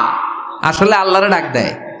ওয়া, আসলে আল্লাহরে ডাক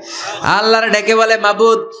দেয়। আল্লাহরে ডেকে বলে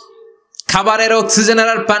মাবুদ, খাবারের, অক্সিজেনের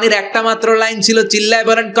আর পানির একটা মাত্র লাইন ছিল, চিল্লায়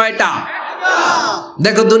বলেন কয়টা?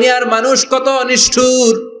 দেখো দুনিয়ার মানুষ কত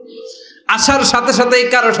নিষ্ঠুর। আসার সাথে সাথেই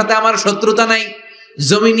কারোর সাথে আমার শত্রুতা নাই,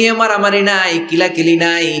 জমি নিয়ে মারামারি নাই, কিলাকিলি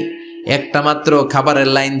নাই, একটা মাত্র খাবারের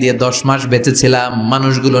লাইন দিয়ে 10 মাস বেঁচেছিলাম।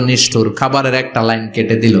 মানুষগুলো নিষ্ঠুর, খাবারের একটা লাইন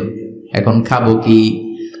কেটে দিল, এখন খাবো কি?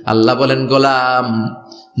 আল্লাহ বলেন গোলাম,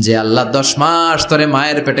 যে আল্লাহ 10 মাস ধরে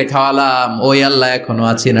মায়ের পেটে খাওয়ালাম, ওই আল্লাহ এখনো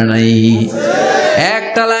আছি না নাই?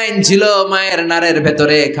 একটা লাইন ছিল মায়ের নাড়ের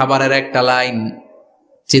ভেতরে, খাবারের একটা লাইন,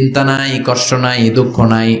 চিন্তা নাই, কষ্ট নাই, দুঃখ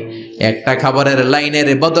নাই। একটা খাবারের লাইনের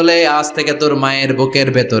বদলে আজ থেকে তোর মায়ের বুকের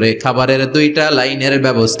ভেতরে খাবারের 2টা লাইনের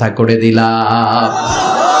ব্যবস্থা করে দিলাম।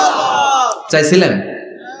 চাইছিলেন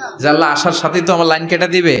যে আল্লাহ আসার সাথেই তো আমার লাইন কেটে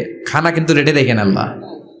দিবে, খানা কিন্তু রেডি রেখেন আল্লাহ?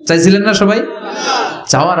 চাইছিলেন না সবাই?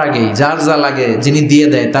 চাওয়ার আগেই যার যা লাগে যিনি দিয়ে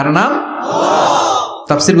দেয় তার নাম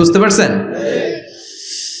তাফসীর। বুঝতে পারছেন?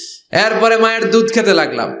 এরপরে মায়ের দুধ খেতে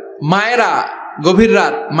লাগলাম। মায়েরা গভীর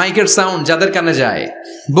রাত মাইকের সাউন্ড যাদের কানে যায়,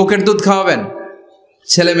 বুকের দুধ খাওয়াবেন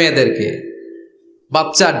ছেলে মেয়েদেরকে।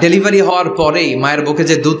 বাচ্চা ডেলিভারি হওয়ার পরেই মায়ের বুকে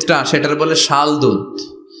যে দুধটা, সেটার বলে শাল দুধ।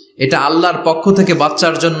 এটা আল্লাহর পক্ষ থেকে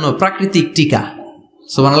বাচ্চার জন্য প্রাকৃতিক টিকা।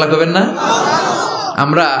 সুবহানাল্লাহ কবেন না?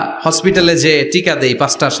 আমরা হসপিটালে যে টিকা দেই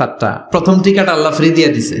 5টা 7টা, প্রথম টিকাটা আল্লাহ ফ্রি দিয়ে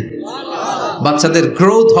দিছে। বাচ্চাদের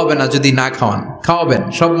গ্রোথ হবে না যদি না খাওয়ান। খাওয়াবেন,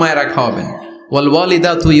 সব মায়েরা খাওয়াবেন। ওয়াল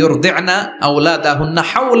ওয়ালিদাতু ইউরদি'না আওলাদাহুন্না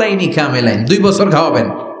হাওলাইনি কামিলাইন, 2 বছর খাওয়াবেন।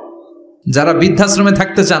 যারা বৃদ্ধাশ্রমে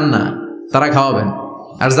থাকতে চান না তারা খাওয়াবেন,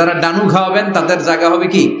 আর যারা ডানু খাওয়াবেন তাদের জায়গা হবে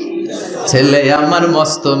কি? ছেলে আমার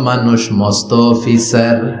মস্ত মানুষ, মস্ত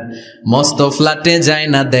অফিসার, মস্ত ফ্ল্যাটে যায়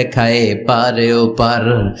না দেখায় পারে ও পার,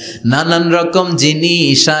 নানান রকম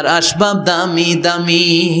জিনিস আর আসবাব দামি দামি,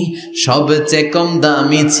 সবচেয়ে কম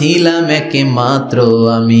দামি ছিলাম একে মাত্র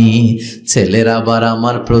আমি। ছেলের আবার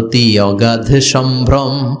আমার প্রতি অগাধ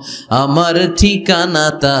সম্ভ্রম, আমার ঠিকানা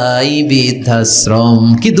তাই বৃদ্ধাশ্রম।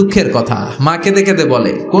 কি দুঃখের কথা, মা কেঁদে কেঁদে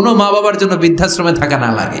বলে কোনো মা বাবার জন্য বৃদ্ধাশ্রমে থাকা না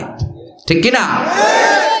লাগে, ঠিক কিনা?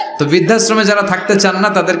 তো বৃদ্ধাশ্রমে যারা থাকতে চান না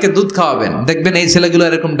তাদেরকে দুধ খাওয়াবেন, দেখবেন এই ছেলেগুলো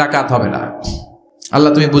এরকম ডাকাত হবে না।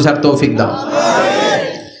 আল্লাহ তুমি বুঝার তৌফিক দাও।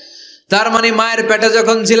 তার মানে মায়ের পেটে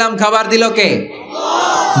যখন ছিলাম খাবার দিল কে?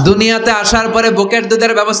 দুনিয়াতে আসার পরে বুকের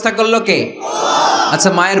দুধের ব্যবস্থা করলো কে? আচ্ছা,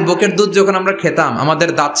 মায়ের বুকের দুধ যখন আমরা খেতাম আমাদের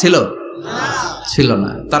দাঁত ছিল? ছিল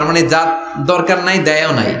না। তার মানে দাঁত দরকার নাই,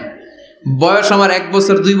 দেয়ও নাই। বয়স আমার 1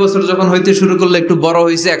 বছর 2 বছর যখন হইতে শুরু করলো, একটু বড়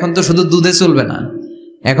হয়েছে, এখন তো শুধু দুধে চলবে না,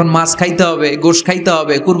 এখন মাছ খাইতে হবে, গোশত খাইতে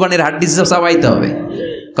হবে, কুরবানির হাড্ডি চাবাইতে হবে।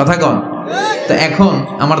 কথা কন? তো এখন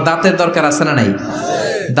আমার দাঁতের দরকার আছে না নাই?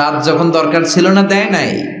 দাঁত যখন দরকার ছিল না দেয়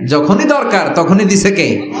নাই, যখনই দরকার তখনই দিছে কে?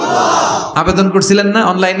 আবেদন করছিলেন না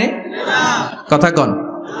অনলাইনে? কথা কন?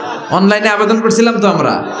 অনলাইনে আবেদন করছিলাম তো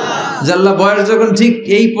আমরা, জাল্লা বয়স যখন ঠিক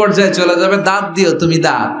এই পর্যায়ে চলে যাবে দাঁত দিও তুমি,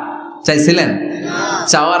 দাঁত চাইছিলেন?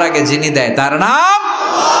 চাওয়ার আগে যিনি দেয় তার নাম।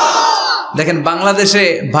 দেখেন বাংলাদেশে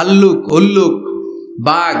ভাল্লুক, উল্লুক,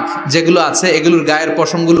 বাঘ যেগুলো আছে এগুলোর গায়ের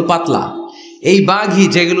পশমগুলো পাতলা। এই বাঘই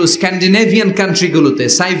যেগুলো স্ক্যান্ডিনেভিয়ান কান্ট্রিগুলোতে,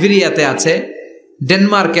 সাইবেরিয়াতে আছে,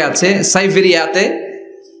 ডেনমার্কে আছে, সাইবেরিয়াতে,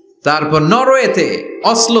 তারপর নরওয়েতে,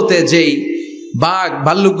 অসলোতে যেই বাঘ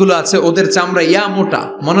ভাল্লুকগুলো আছে ওদের চামড়া ইয়া মোটা,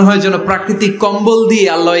 মনে হয় যেন প্রাকৃতিক কম্বল দিয়ে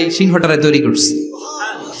আল্লাহ এই সিংহটারে তৈরি করছে।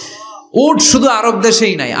 উট শুধু আরব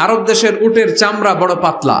দেশেই নাই, আরব দেশের উটের চামড়া বড়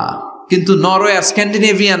পাতলা, কিন্তু নরওয়ে,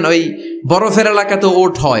 স্ক্যান্ডিনেভিয়ান ওই বরফের এলাকাতে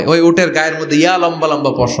উট হয়, ওই উটের গায়ের মধ্যে ইয়া লম্বা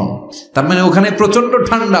লম্বা পশম। তার মানে ওখানে প্রচন্ড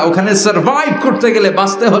ঠান্ডা, ওখানে সার্ভাইভ করতে গেলে,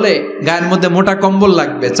 বাঁচতে হলে গায়ের মধ্যে মোটা কম্বল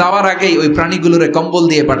লাগবে। চাওয়ার আগেই ওই প্রাণীগুলোরে কম্বল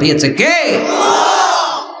দিয়ে পাঠিয়েছে কে?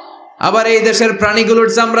 আবার এই দেশের প্রাণীগুলোর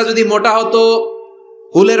চামড়া যদি মোটা হতো,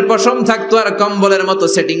 উলের পশম থাকতো আর কম্বলের মতো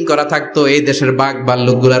সেটিং করা থাকতো, এই দেশের বাঘ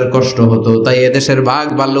ভাল্লুকগুলার কষ্ট হতো। তাই এদেশের বাঘ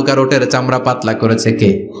ভাল্লুক আর ওটের চামড়া পাতলা করেছে কে?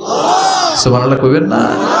 সুবহানাল্লাহ কইবেন না?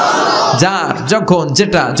 যার যখন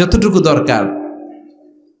যেটা যতটুকু দরকার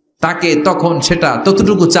তাকে তখন সেটা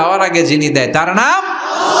ততটুকু চাওয়ার আগে যিনি দেয় তার নাম।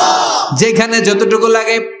 যেখানে যতটুকু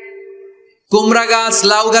লাগে, কুমড়া গাছ,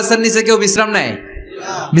 লাউ গাছের নিচে কেউ বিশ্রাম নেয়?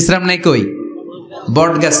 বিশ্রাম নেই কই?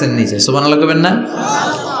 বট গাছের নিচে। সুবহানাল্লাহ কইবেন না?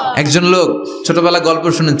 একজন লোক ছোটবেলা গল্প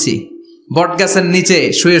শুনেছি, বট গাছের নিচে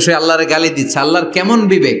শুয়ে শুয়ে আল্লাহরে গালি দিচ্ছে। আল্লাহর কেমন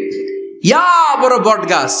বিবেক, ইয়া বড় বট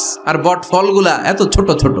গাছ আর বট ফলগুলা এত ছোট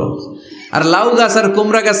ছোট, আর লাউ গাছ আর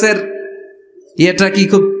কুমড়া গাছের এটা কি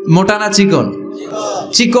খুব মোটা না চিকন?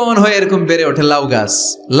 চিকন হয়ে এরকম বেড়ে ওঠে লাউ গাছ।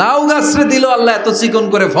 লাউ গাছরে দিল আল্লাহ এত চিকন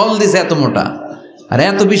করে, ফল দিছে এত মোটা। আর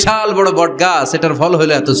এত বিশাল বড় বট গাছ, এটার ফল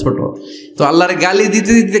হলো এত ছোট। তো আল্লাহর গালি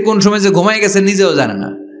দিতে দিতে কোন সময় যে ঘুমাই গেছে নিজেও জানে না,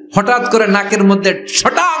 হঠাৎ করে নাকের মধ্যে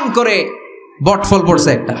ছটাং করে বট ফল পড়ছে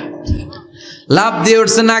একটা, লাভ দিয়ে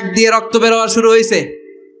উঠছে, নাক দিয়ে রক্ত বেরোয়া শুরু হয়েছে।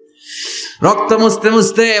 রক্ত মুছতে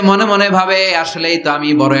মুছতে মনে মনে ভাবে, আসলেই তো আমি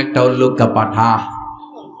বড় একটা উল্লুকা পাঠা।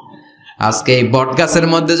 আজকে এই বট গাছের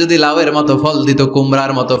মধ্যে যদি লাউয়ের মতো ফল দিত,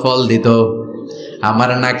 কুমড়ার মতো ফল দিত, আমার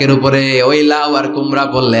নাকের উপরে ওই লাউ আর কুমড়া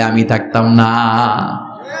বললে আমি থাকতাম না,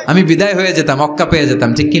 আমি বিদায় হয়ে যেতাম, অক্কা পেয়ে যেতাম,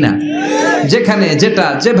 ঠিক কিনা? যেখানে যেটা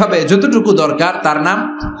যেভাবে যতটুকু দরকার তার নাম।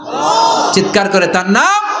 চিৎকার করে তার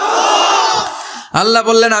নাম। আল্লাহ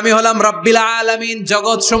বললেন আমি হলাম রব্বিল আলামিন,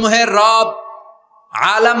 জগৎ সমূহের রব।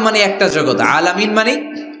 আলাম মানে একটা জগৎ, আলামিন মানে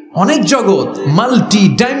অনেক জগৎ, মাল্টি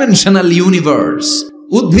ডাইমেনশনাল ইউনিভার্স।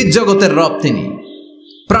 উদ্ভিদ জগতের রব তিনি,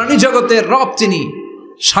 প্রাণী জগতের রব তিনি,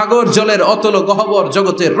 সাগর জলের অতল গহ্বর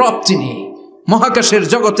জগতের রব তিনি, মহাকাশের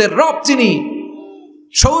জগতের রব তিনি,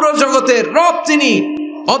 সৌর জগতের রব তিনি,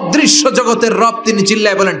 অদৃশ্য জগতের রব তিনি।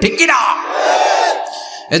 চিল্লায় বলেন ঠিক কিনা?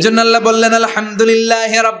 এজন্য আল্লাহ বললেন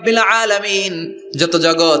আলহামদুলিল্লাহি রাব্বিল আলামিন, যত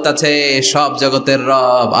জগৎ আছে সব জগতের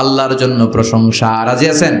রব আল্লাহর জন্য প্রশংসা। রাজি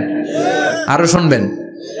আছেন? আরো শুনবেন?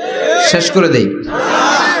 শেষ করে দেই।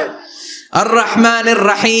 আর রহমানের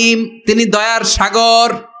রাহিম, তিনি দয়ার সাগর,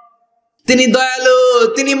 তিনি দয়ালু,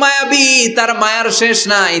 তিনি মায়াবী, তার মায়ার শেষ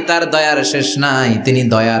নাই, তার দয়ার শেষ নাই, তিনি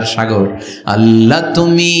দয়ার সাগর। আল্লাহ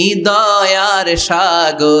তুমি দয়ার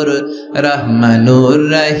সাগর, রহমানুর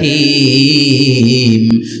রহিম,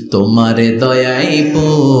 তোমার দয়াই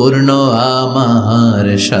পূর্ণ আমার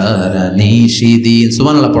সারা নিশিদিন।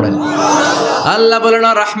 সুবহানাল্লাহ পড়েন। আল্লাহ বলেন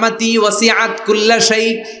রাহমাতি ওয়াসিআত কুল্লা শাই,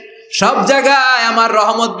 সব জায়গায় আমার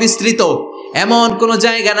রহমত বিস্তৃত, এমন কোন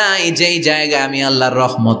জায়গা নাই যেই জায়গায় আমি আল্লাহর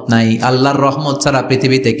রহমত নাই। আল্লাহর রহমত ছাড়া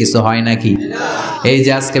পৃথিবীতে কিছু হয় নাকি? এই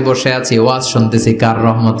যে আজকে বসে আছি ওয়াজ শুনতেছি, কার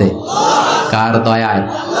রহমতে? কার দয়ায়?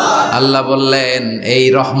 আল্লাহ বললেন এই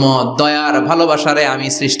রহমত, দয়ার, ভালোবাসারে আমি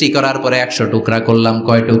সৃষ্টি করার পরে 100 টুকরা করলাম।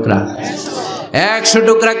 কয় টুকরা? 100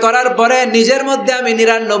 টুকরা করার পরে নিজের মধ্যে আমি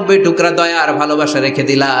 99 টুকরা দয়ার ভালোবাসা রেখে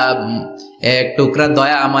দিলাম। 1 টুকরা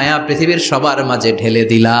দয়া মায়া পৃথিবীর সবার মাঝে ঢেলে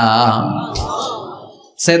দিলাম।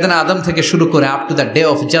 সাইয়েদনা আদম থেকে শুরু করে up to the day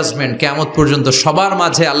of judgement, কিয়ামত পর্যন্ত সবার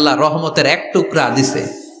মাঝে আল্লাহ রহমতের 1 টুকরা দিছে,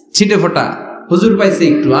 ছিটে ফোঁটা হুজুর পাইছে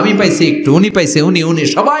একটু, আমি পাইছি একটু, উনি পাইছে, উনি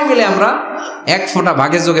সবাই মিলে আমরা এক ফোঁটা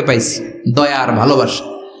ভাগে যোগে পাইছি দয়া আর ভালোবাসা।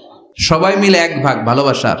 সবাই মিলে এক ভাগ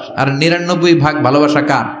ভালোবাসার, আর 99 ভাগ ভালোবাসা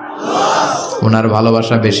কার? ওনার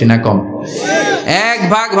ভালোবাসা বেশি না কম? এক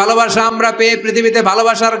ভাগ ভালোবাসা আমরা পেয়ে পৃথিবীতে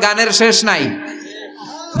ভালোবাসার গানের শেষ নাই,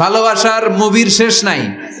 ভালোবাসার মুভির শেষ নাই,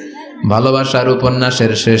 ভালোবাসার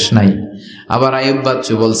উপন্যাসের শেষ নাই। আবার আইয়ুব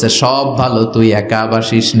বাচ্চু বলছে, সব ভালো তুই একা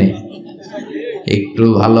বাসিস নে, একটু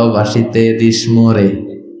ভালোবাসিতে দিস মোরে।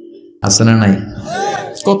 আছে না নাই?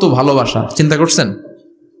 কত ভালোবাসা, চিন্তা করছেন?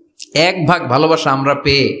 এক ভাগ ভালোবাসা আমরা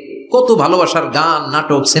পেয়ে কত ভালোবাসার গান,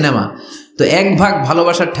 নাটক, সিনেমা। তো এক ভাগ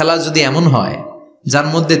ভালোবাসার ঠেলা যদি এমন হয়, যার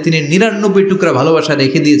মধ্যে তিনি 99 টুকরা ভালোবাসা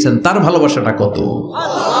রেখে দিয়েছেন, তার ভালোবাসাটা কত?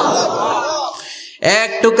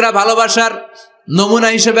 এক টুকরা ভালোবাসার নমুনা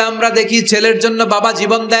হিসেবে আমরা দেখি ছেলের জন্য বাবা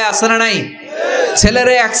জীবন দেয়, আছে না নাই? ছেলের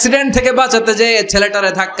অ্যাক্সিডেন্ট থেকে বাঁচাতে যে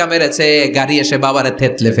ছেলেটারে ধাক্কা মেরেছে, গাড়ি এসে বাবারে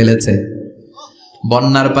থেতলে ফেলেছে,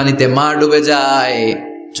 বন্যার পানিতে মা ডুবে যায়,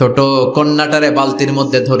 ছোট কন্যাটারে বালতির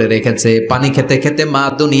মধ্যে ধরে রেখেছে, পানি খেতে খেতে মা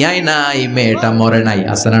দুনিয়ায় নাই, মেয়েটা মরে নাই,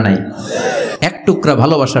 আছে না নাই? এক টুকরা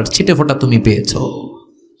ভালোবাসার ছিটে ফোঁটা তুমি পেয়েছো।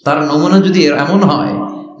 তার নমুনা যদি এমন হয়,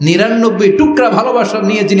 99 টুকরা ভালোবাসা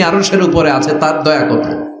নিয়ে যিনি আরশের উপরে আছে, তার দয়া কত?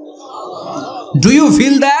 Do you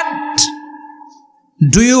feel that?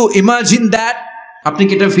 Do you imagine that? আপনি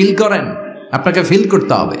কি এটা ফিল করেন? আপনাকে ফিল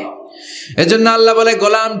করতে হবে। এজন্য আল্লাহ বলে,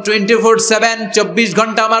 গোলাম 24/7 24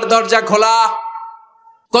 ঘন্টা আমার দরজা খোলা।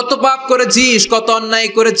 কত পাপ করেছিস, কত অন্যায়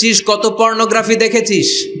করেছিস, কত পর্নোগ্রাফি দেখেছিস,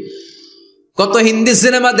 কত হিন্দি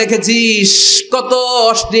সিনেমা দেখেছিস, কত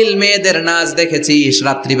অশ্লীল মেয়েদের নাচ দেখেছিস,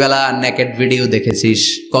 রাত্রিবেলা নেকেড ভিডিও দেখেছিস,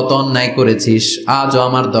 কত অন্যায় করেছিস, আজও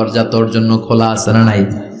আমার দরজা তোর জন্য খোলা, আছে না নাই?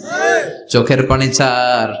 চোখের পানি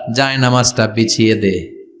ছাড়, যায় নামাজটা বিছিয়ে দে,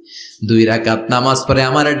 2 রাকাত নামাজ পড়ে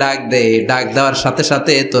আমারে ডাক দে, ডাক দেওয়ার সাথে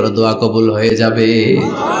সাথে তোর দোয়া কবুল হয়ে যাবে।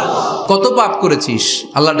 কত পাপ করেছিস,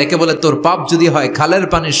 আল্লাহ ডেকে বলে, তোর পাপ যদি হয় খালের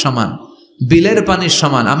পানির সমান, বিলের পানির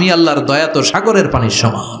সমান, আমি আল্লাহর দয়া তো সাগরের পানির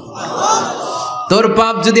সমান। তোর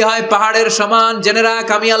পাপ যদি হয় পাহাড়ের সমান, জেনে রাখ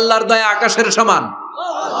আমি আল্লাহর দয়া আকাশের সমান।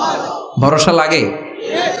 ভরসা লাগে?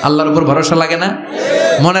 আল্লাহর উপর ভরসা লাগে না?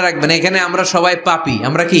 মনে রাখবেন, এখানে আমরা সবাই পাপী।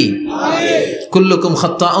 আমরা কি? কুল্লুকুম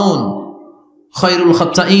খাত্তাউন খায়রুল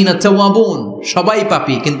খাত্তাইন আত-তাওয়াবুন। সবাই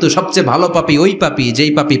পাপী, কিন্তু সবচেয়ে ভালো পাপী ওই পাপী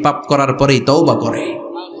যেই পাপী পাপ করার পরেই তওবা করে।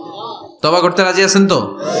 তওবা করতে রাজি আছেন তো?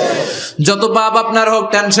 যত পাপ আপনার হোক,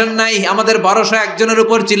 টেনশন নাই, আমাদের ভরসা একজনের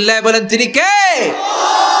উপর। চিল্লায় বলেন, তিনি কে?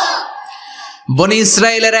 বনি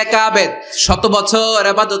ইসরাইলের এক আবেদ 100 বছর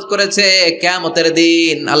ইবাদত করেছে। কিয়ামতের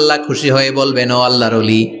দিন আল্লাহ খুশি হয়ে বলবেন, ও আল্লাহর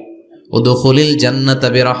ওলি, উদখুলিল জান্নাতা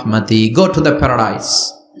বিরহমাতি, go to the paradise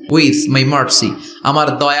with my mercy. আমার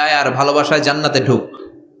দয়ায় আর ভালোবাসায় জান্নাতে ঢুক।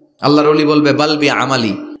 আল্লাহর ওলি বলবে, বালবি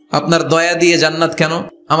আমালি, আপনার দয়া দিয়ে জান্নাত কেন?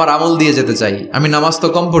 আমার আমল দিয়ে যেতে চাই, আমি নামাজ তো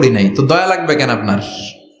কম পড়ি নাই, তো দয়া লাগবে কেন আপনার?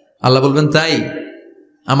 আল্লাহ বলবেন, তাই?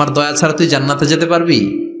 আমার দয়া ছাড়া তুই জান্নাতে যেতে পারবি?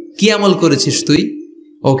 কি আমল করেছিস তুই?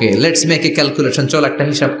 ওকে, লেটস মেক এ ক্যালকুলেশন। চল একটা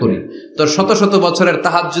হিসাব করি। তোর শত শত বছরের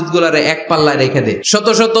তাহাজ্জুদ গুলারে এক পাল্লায় রেখে দে, শত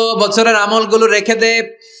শত বছরের আমলগুলো রেখে দে,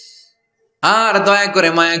 আর দয়া করে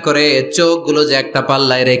মায়া করে চোখগুলো যে একটা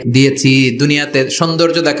পাল্লায় রেখে দিয়েছি, দুনিয়াতে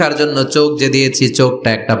সৌন্দর্য দেখার জন্য চোখ যে দিয়েছি, চোখটা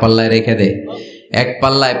একটা পাল্লায় রেখে দে। এক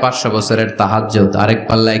পাল্লায় 500 বছরের তাহাজ্জুদ, আরেক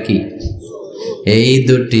পাল্লায় কি? এই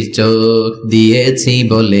দুটি চোখ দিয়েছি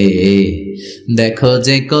বলে দেখো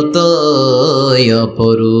যে কত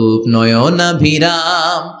অপরূপ,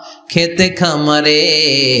 নয়নাভিরাম খেতে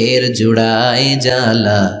খামারের জুড়াই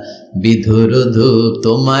জ্বালা, বিধুর ধূপ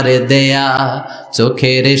তোমার দেয়া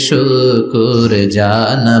চোখের শুকুর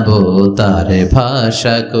জানাবো তার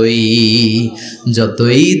ভাষা কই,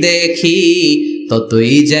 যতই দেখি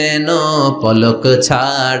ততই যেন পলক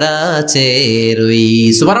ছাড়া চেরই।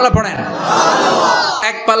 সুবহানাল্লাহ পড়েন।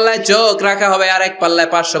 এক পাল্লায় চোখ রাখা হবে, আর এক পাল্লায়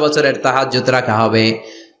 500 বছরের তাহাজ্জুদ রাখা হবে।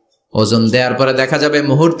 ওজন দেওয়ার পরে দেখা যাবে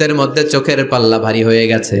মুহূর্তের মধ্যে চোখের পাল্লা ভারী হয়ে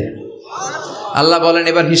গেছে। আল্লাহ বলেন,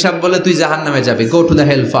 এবার হিসাব বলে তুই জাহান্নামে যাবি, go to the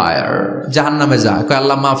hell fire, জাহান্নামে যা। কয়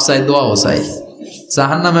আল্লাহ মাফ চাই, দোয়াও চাই,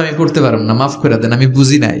 জাহান্নামে আমি পড়তে পারব না, মাফ করে দেন, আমি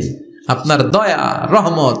বুঝি নাই। আপনার দয়া,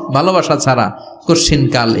 রহমত, ভালোবাসা ছাড়া কঠিন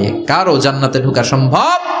কালে কারো জান্নাতে ঢোকা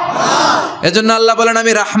সম্ভব? এজন্য আল্লাহ বলেন,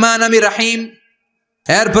 আমি রহমান, আমি রহিম।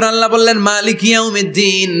 এরপর আল্লাহ বললেন, মালিক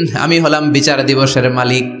ইয়াউমিদ্দিন, আমি হলাম বিচার দিবসের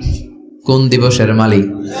মালিক। কোন দিবসের মালিক?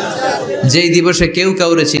 যেই দিবসে কেউ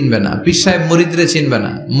কাউরে চিনবে না, পীর সাহেব মুরিদরে চিনবে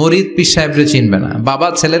না, মুরিদ পীর সাহেবরে চিনবে না, বাবা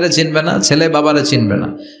ছেলেরে চিনবে না, ছেলে বাবারে চিনবে না,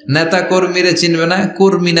 নেতা কর্মীরে চিনবে না,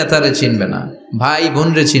 কর্মী নেতারে চিনবে না, ভাই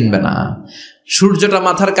বোনরে চিনবে না। সূর্যটা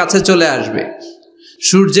মাথার কাছে চলে আসবে,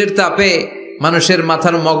 সূর্যের তাপে মানুষের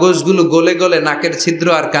মাথার মগজগুলো গলে গলে নাকের ছিদ্র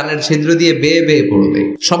আর কানের ছিদ্র দিয়ে বেয়ে বেয়ে পড়বে।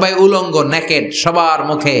 সবাই উলঙ্গ, নেকেড, সবার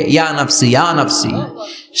মুখে ইয়া নাফসি ইয়া নাফসি।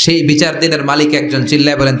 সেই বিচার দিনের মালিক একজন,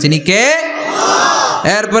 চিল্লায় বলেন তিনি কে?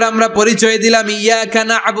 এরপর আমরা পরিচয় দিলাম ইয়াকা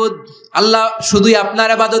না'বুদ, আল্লাহ শুধুই আপনার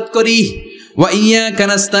ইবাদত করি, ওয়া ইয়াকা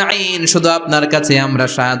নাস্তাঈন, শুধু আপনার কাছে আমরা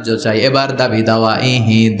সাহায্য চাই। এবার দাবি দাওয়া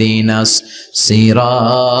ইহদিনাস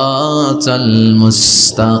সিরাতাল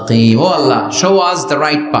মুস্তাকিম, ও আল্লাহ show us the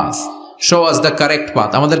right path, show us the correct path,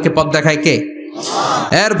 আমাদেরকে পথ দেখায় কে?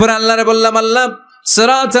 এরপর আল্লাহরে বললাম আল্লাহ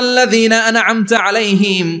সিরাতাল্লাযীনা আন'আমতা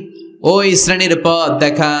আলাইহিম, ওই শ্রেণীর পথ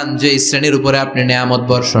দেখান যে শ্রেণীর উপরে আপনি নিয়ামত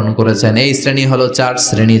বর্ষণ করেছেন। এই শ্রেণী হলো 4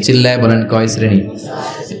 শ্রেণী। চিল্লায় বলেন কয় শ্রেণী?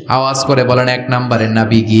 আওয়াজ করে বলেন। 1 নম্বরে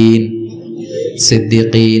নাবিগিন,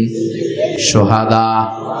 সিদ্দিকিন, শুহাদা,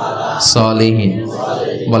 সালিহিন।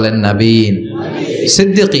 বলেন নাবিয়িন,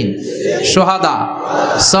 সিদ্দিকিন, শুহাদা,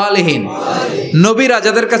 সালিহিন। নবীরা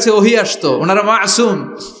যাদের কাছে ওহী আসতো ওনারা মাসুম।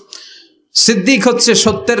 সিদ্দিক হচ্ছে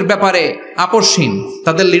সত্যের ব্যাপারে আপোষহীন,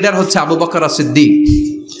 তাদের লিডার হচ্ছে আবু বকর সিদ্দিক।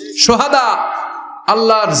 শুহাদা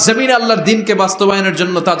আল্লাহর জমিনে আল্লাহর দ্বীনকে বাস্তবায়নের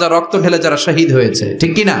জন্য তাজা রক্ত ঢেলে যারা শহীদ হয়েছে,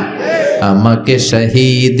 ঠিক কি না? আমাকে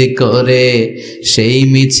শহীদ করে সেই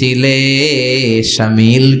মিছিলে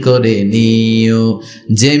শামিল করে নিও,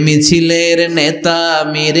 যে মিছিলের নেতা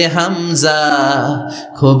মীর হামজা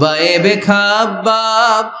খোবায়েবে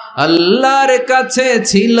খাব্বাব আল্লাহর কাছে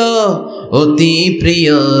ছিল অতি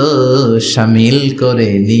প্রিয়, শামিল করে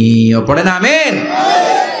নিও। পড়েন আমিন।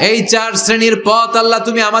 এই 4 শ্রেণীর পথ আল্লাহ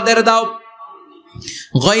তুমি আমাদের দাও।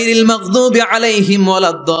 গায়রিল মাগদুবি আলাইহিম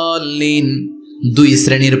ওয়ালাদ-দাল্লিন, 2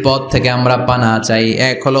 শ্রেণীর পথ থেকে আমরা পানা চাই।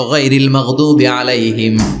 এক হলো গায়রিল মাগদুবি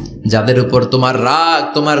আলাইহিম, যাদের উপর তোমার রাগ,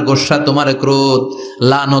 তোমার গোসা, তোমার ক্রোধ,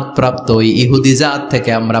 লানত প্রাপ্ত ওই ইহুদি জাত থেকে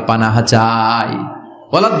আমরা পানাহ চাই।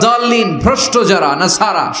 ওয়ালাদ-দাল্লিন, ভ্রষ্ট যারা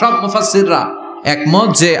নাসারা, সব মুফাসসিররা একমত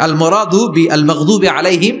যে আল মুরাদু বি আল মাগদুবি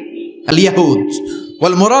আলাইহিম আল ইয়াহুদ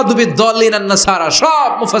ওয়াল মুরাদু বিদ-দাল্লিন আন-নাসারা। সব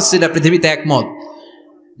মুফাসসিররা পৃথিবীতে একমত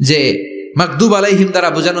যে মাগদুব আলাইহিম দ্বারা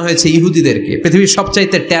বোঝানো হয়েছে ইহুদিদেরকে। পৃথিবীর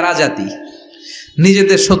সবচাইতে টেরা জাতি,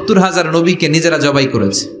 নিজেদের 70,000 নবীকে নিজেরা জবাই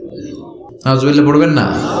করেছে। নাউজুবিল্লাহ পড়বেন না?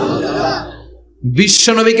 বিশ্ব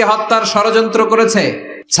নবীকে হত্যার ষড়যন্ত্র করেছে,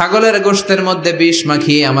 ছাগলের গোশতের মধ্যে বিষ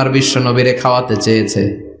মাখিয়ে আমার বিশ্ব নবীরে খাওয়াতে চেয়েছে।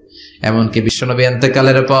 এমনকি বিশ্ব নবী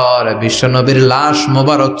ইন্তেকালের পর বিশ্ব নবীর লাশ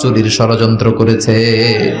মোবারক চুরির ষড়যন্ত্র করেছে।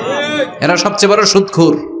 এরা সবচেয়ে বড়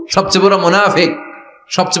সুদখোর, সবচেয়ে বড় মুনাফিক,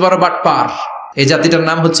 সবচেয়ে বড় বাটপার। এই জাতিটার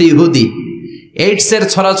নাম হচ্ছে ইহুদি। এইডসের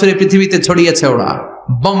ছড়াছড়ি পৃথিবীতে ছড়িয়েছে ওরা।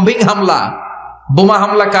 বম্বিং হামলা, বোমা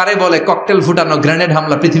হামলা কারে বলে, ককটেল ফুটানো, গ্রেনেড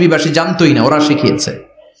হামলা পৃথিবীবাসী জানতোই না, ওরা শিখিয়েছে।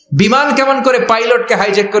 বিমান কেমন করে পাইলটকে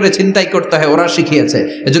হাইজ্যাক করে ছিনতাই করতে হয় ওরা শিখিয়েছে।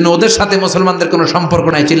 এজন্য ওদের সাথে মুসলমানদের কোনো সম্পর্ক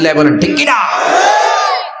নাই। চিল্লায় বলেন ঠিক কিনা?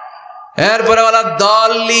 এরপরে ওয়ালা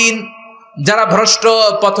দাল্লিন, যারা ভ্রষ্ট,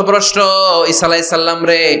 পথভ্রষ্ট, ঈসা আলাইহিস সালাম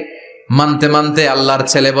রে মানতে মানতে আল্লাহর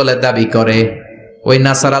ছেলে বলে দাবি করে, ওই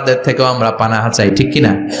নাসারাদের থেকেও আমরা পানাহ চাই, ঠিক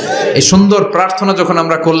কিনা? এই সুন্দর প্রার্থনা যখন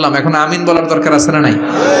আমরা করলাম, এখন আমিন বলার দরকার আছে না নাই?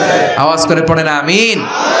 আওয়াজ করে পড়েন আমিন।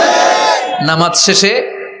 নামাজ শেষে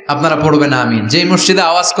আপনারা পড়বেন আমিন। যেই মসজিদে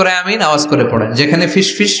আওয়াজ করে আমিন, আওয়াজ করে পড়েন। যেখানে ফিস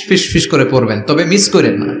ফিস ফিস ফিস করে পড়বেন, তবে মিস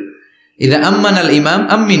করেন না। ইদা আম্মানাল ইমাম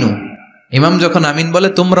আমিনু, ইমাম যখন আমিন বলে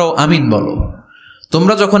তোমরাও আমিন বলো।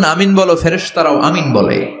 তোমরা যখন আমিন বলো ফেরেশতারাও আমিন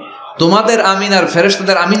বলে। তোমাদের আমিন আর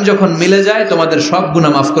ফেরেশতাদের আমিন যখন মিলে যায় তোমাদের সব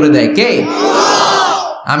গুনাহ মাফ করে দেয় কে?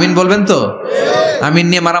 আমিন বলবেন তো? আমিন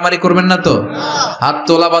নিয়ে মারামারি করবেন না তো? হাত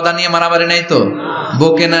তোলা বাঁধা নিয়ে মারামারি নাই তো?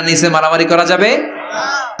 বুকে না নিচে মারামারি করা যাবে?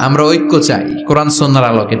 আমরা ঐক্য চাই কোরআন সুন্নাহর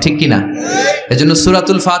আলোকে, ঠিক কিনা? এজন্য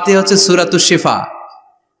সূরাতুল ফাতিহা হচ্ছে সূরাতুশ শিফা।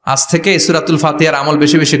 আজ থেকে এই সূরাতুল ফাতিহার আমল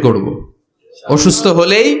বেশি বেশি করব। অসুস্থ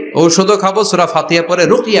হলেই ঔষধও খাবো, সূরা ফাতিহা পরে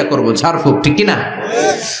রুকিয়া করব, ঝাড়ফুঁক, ঠিক কিনা?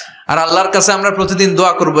 আর আল্লাহর কাছে আমরা প্রতিদিন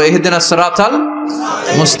দোয়া করবো ইহদিনাস সিরাতাল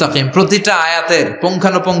মুস্তাকিম। প্রতিটা আয়াতের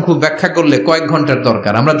পুঙ্খানুপুঙ্খ ব্যাখ্যা করলে কয়েক ঘন্টার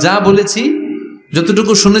দরকার। আমরা যা বলেছি,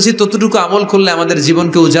 যতটুকু শুনেছি ততটুকু আমল করলে আমাদের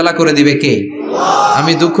জীবনকে উজালা করে দিবে কে?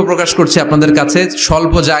 আমি দুঃখ প্রকাশ করছি আপনাদের কাছে,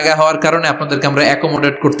 স্বল্প জায়গা হওয়ার কারণে আপনাদেরকে আমরা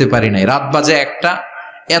অ্যাকোমোডেট করতে পারি নাই। রাত বাজে 1টা,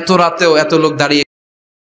 এত রাতেও এত লোক দাঁড়িয়ে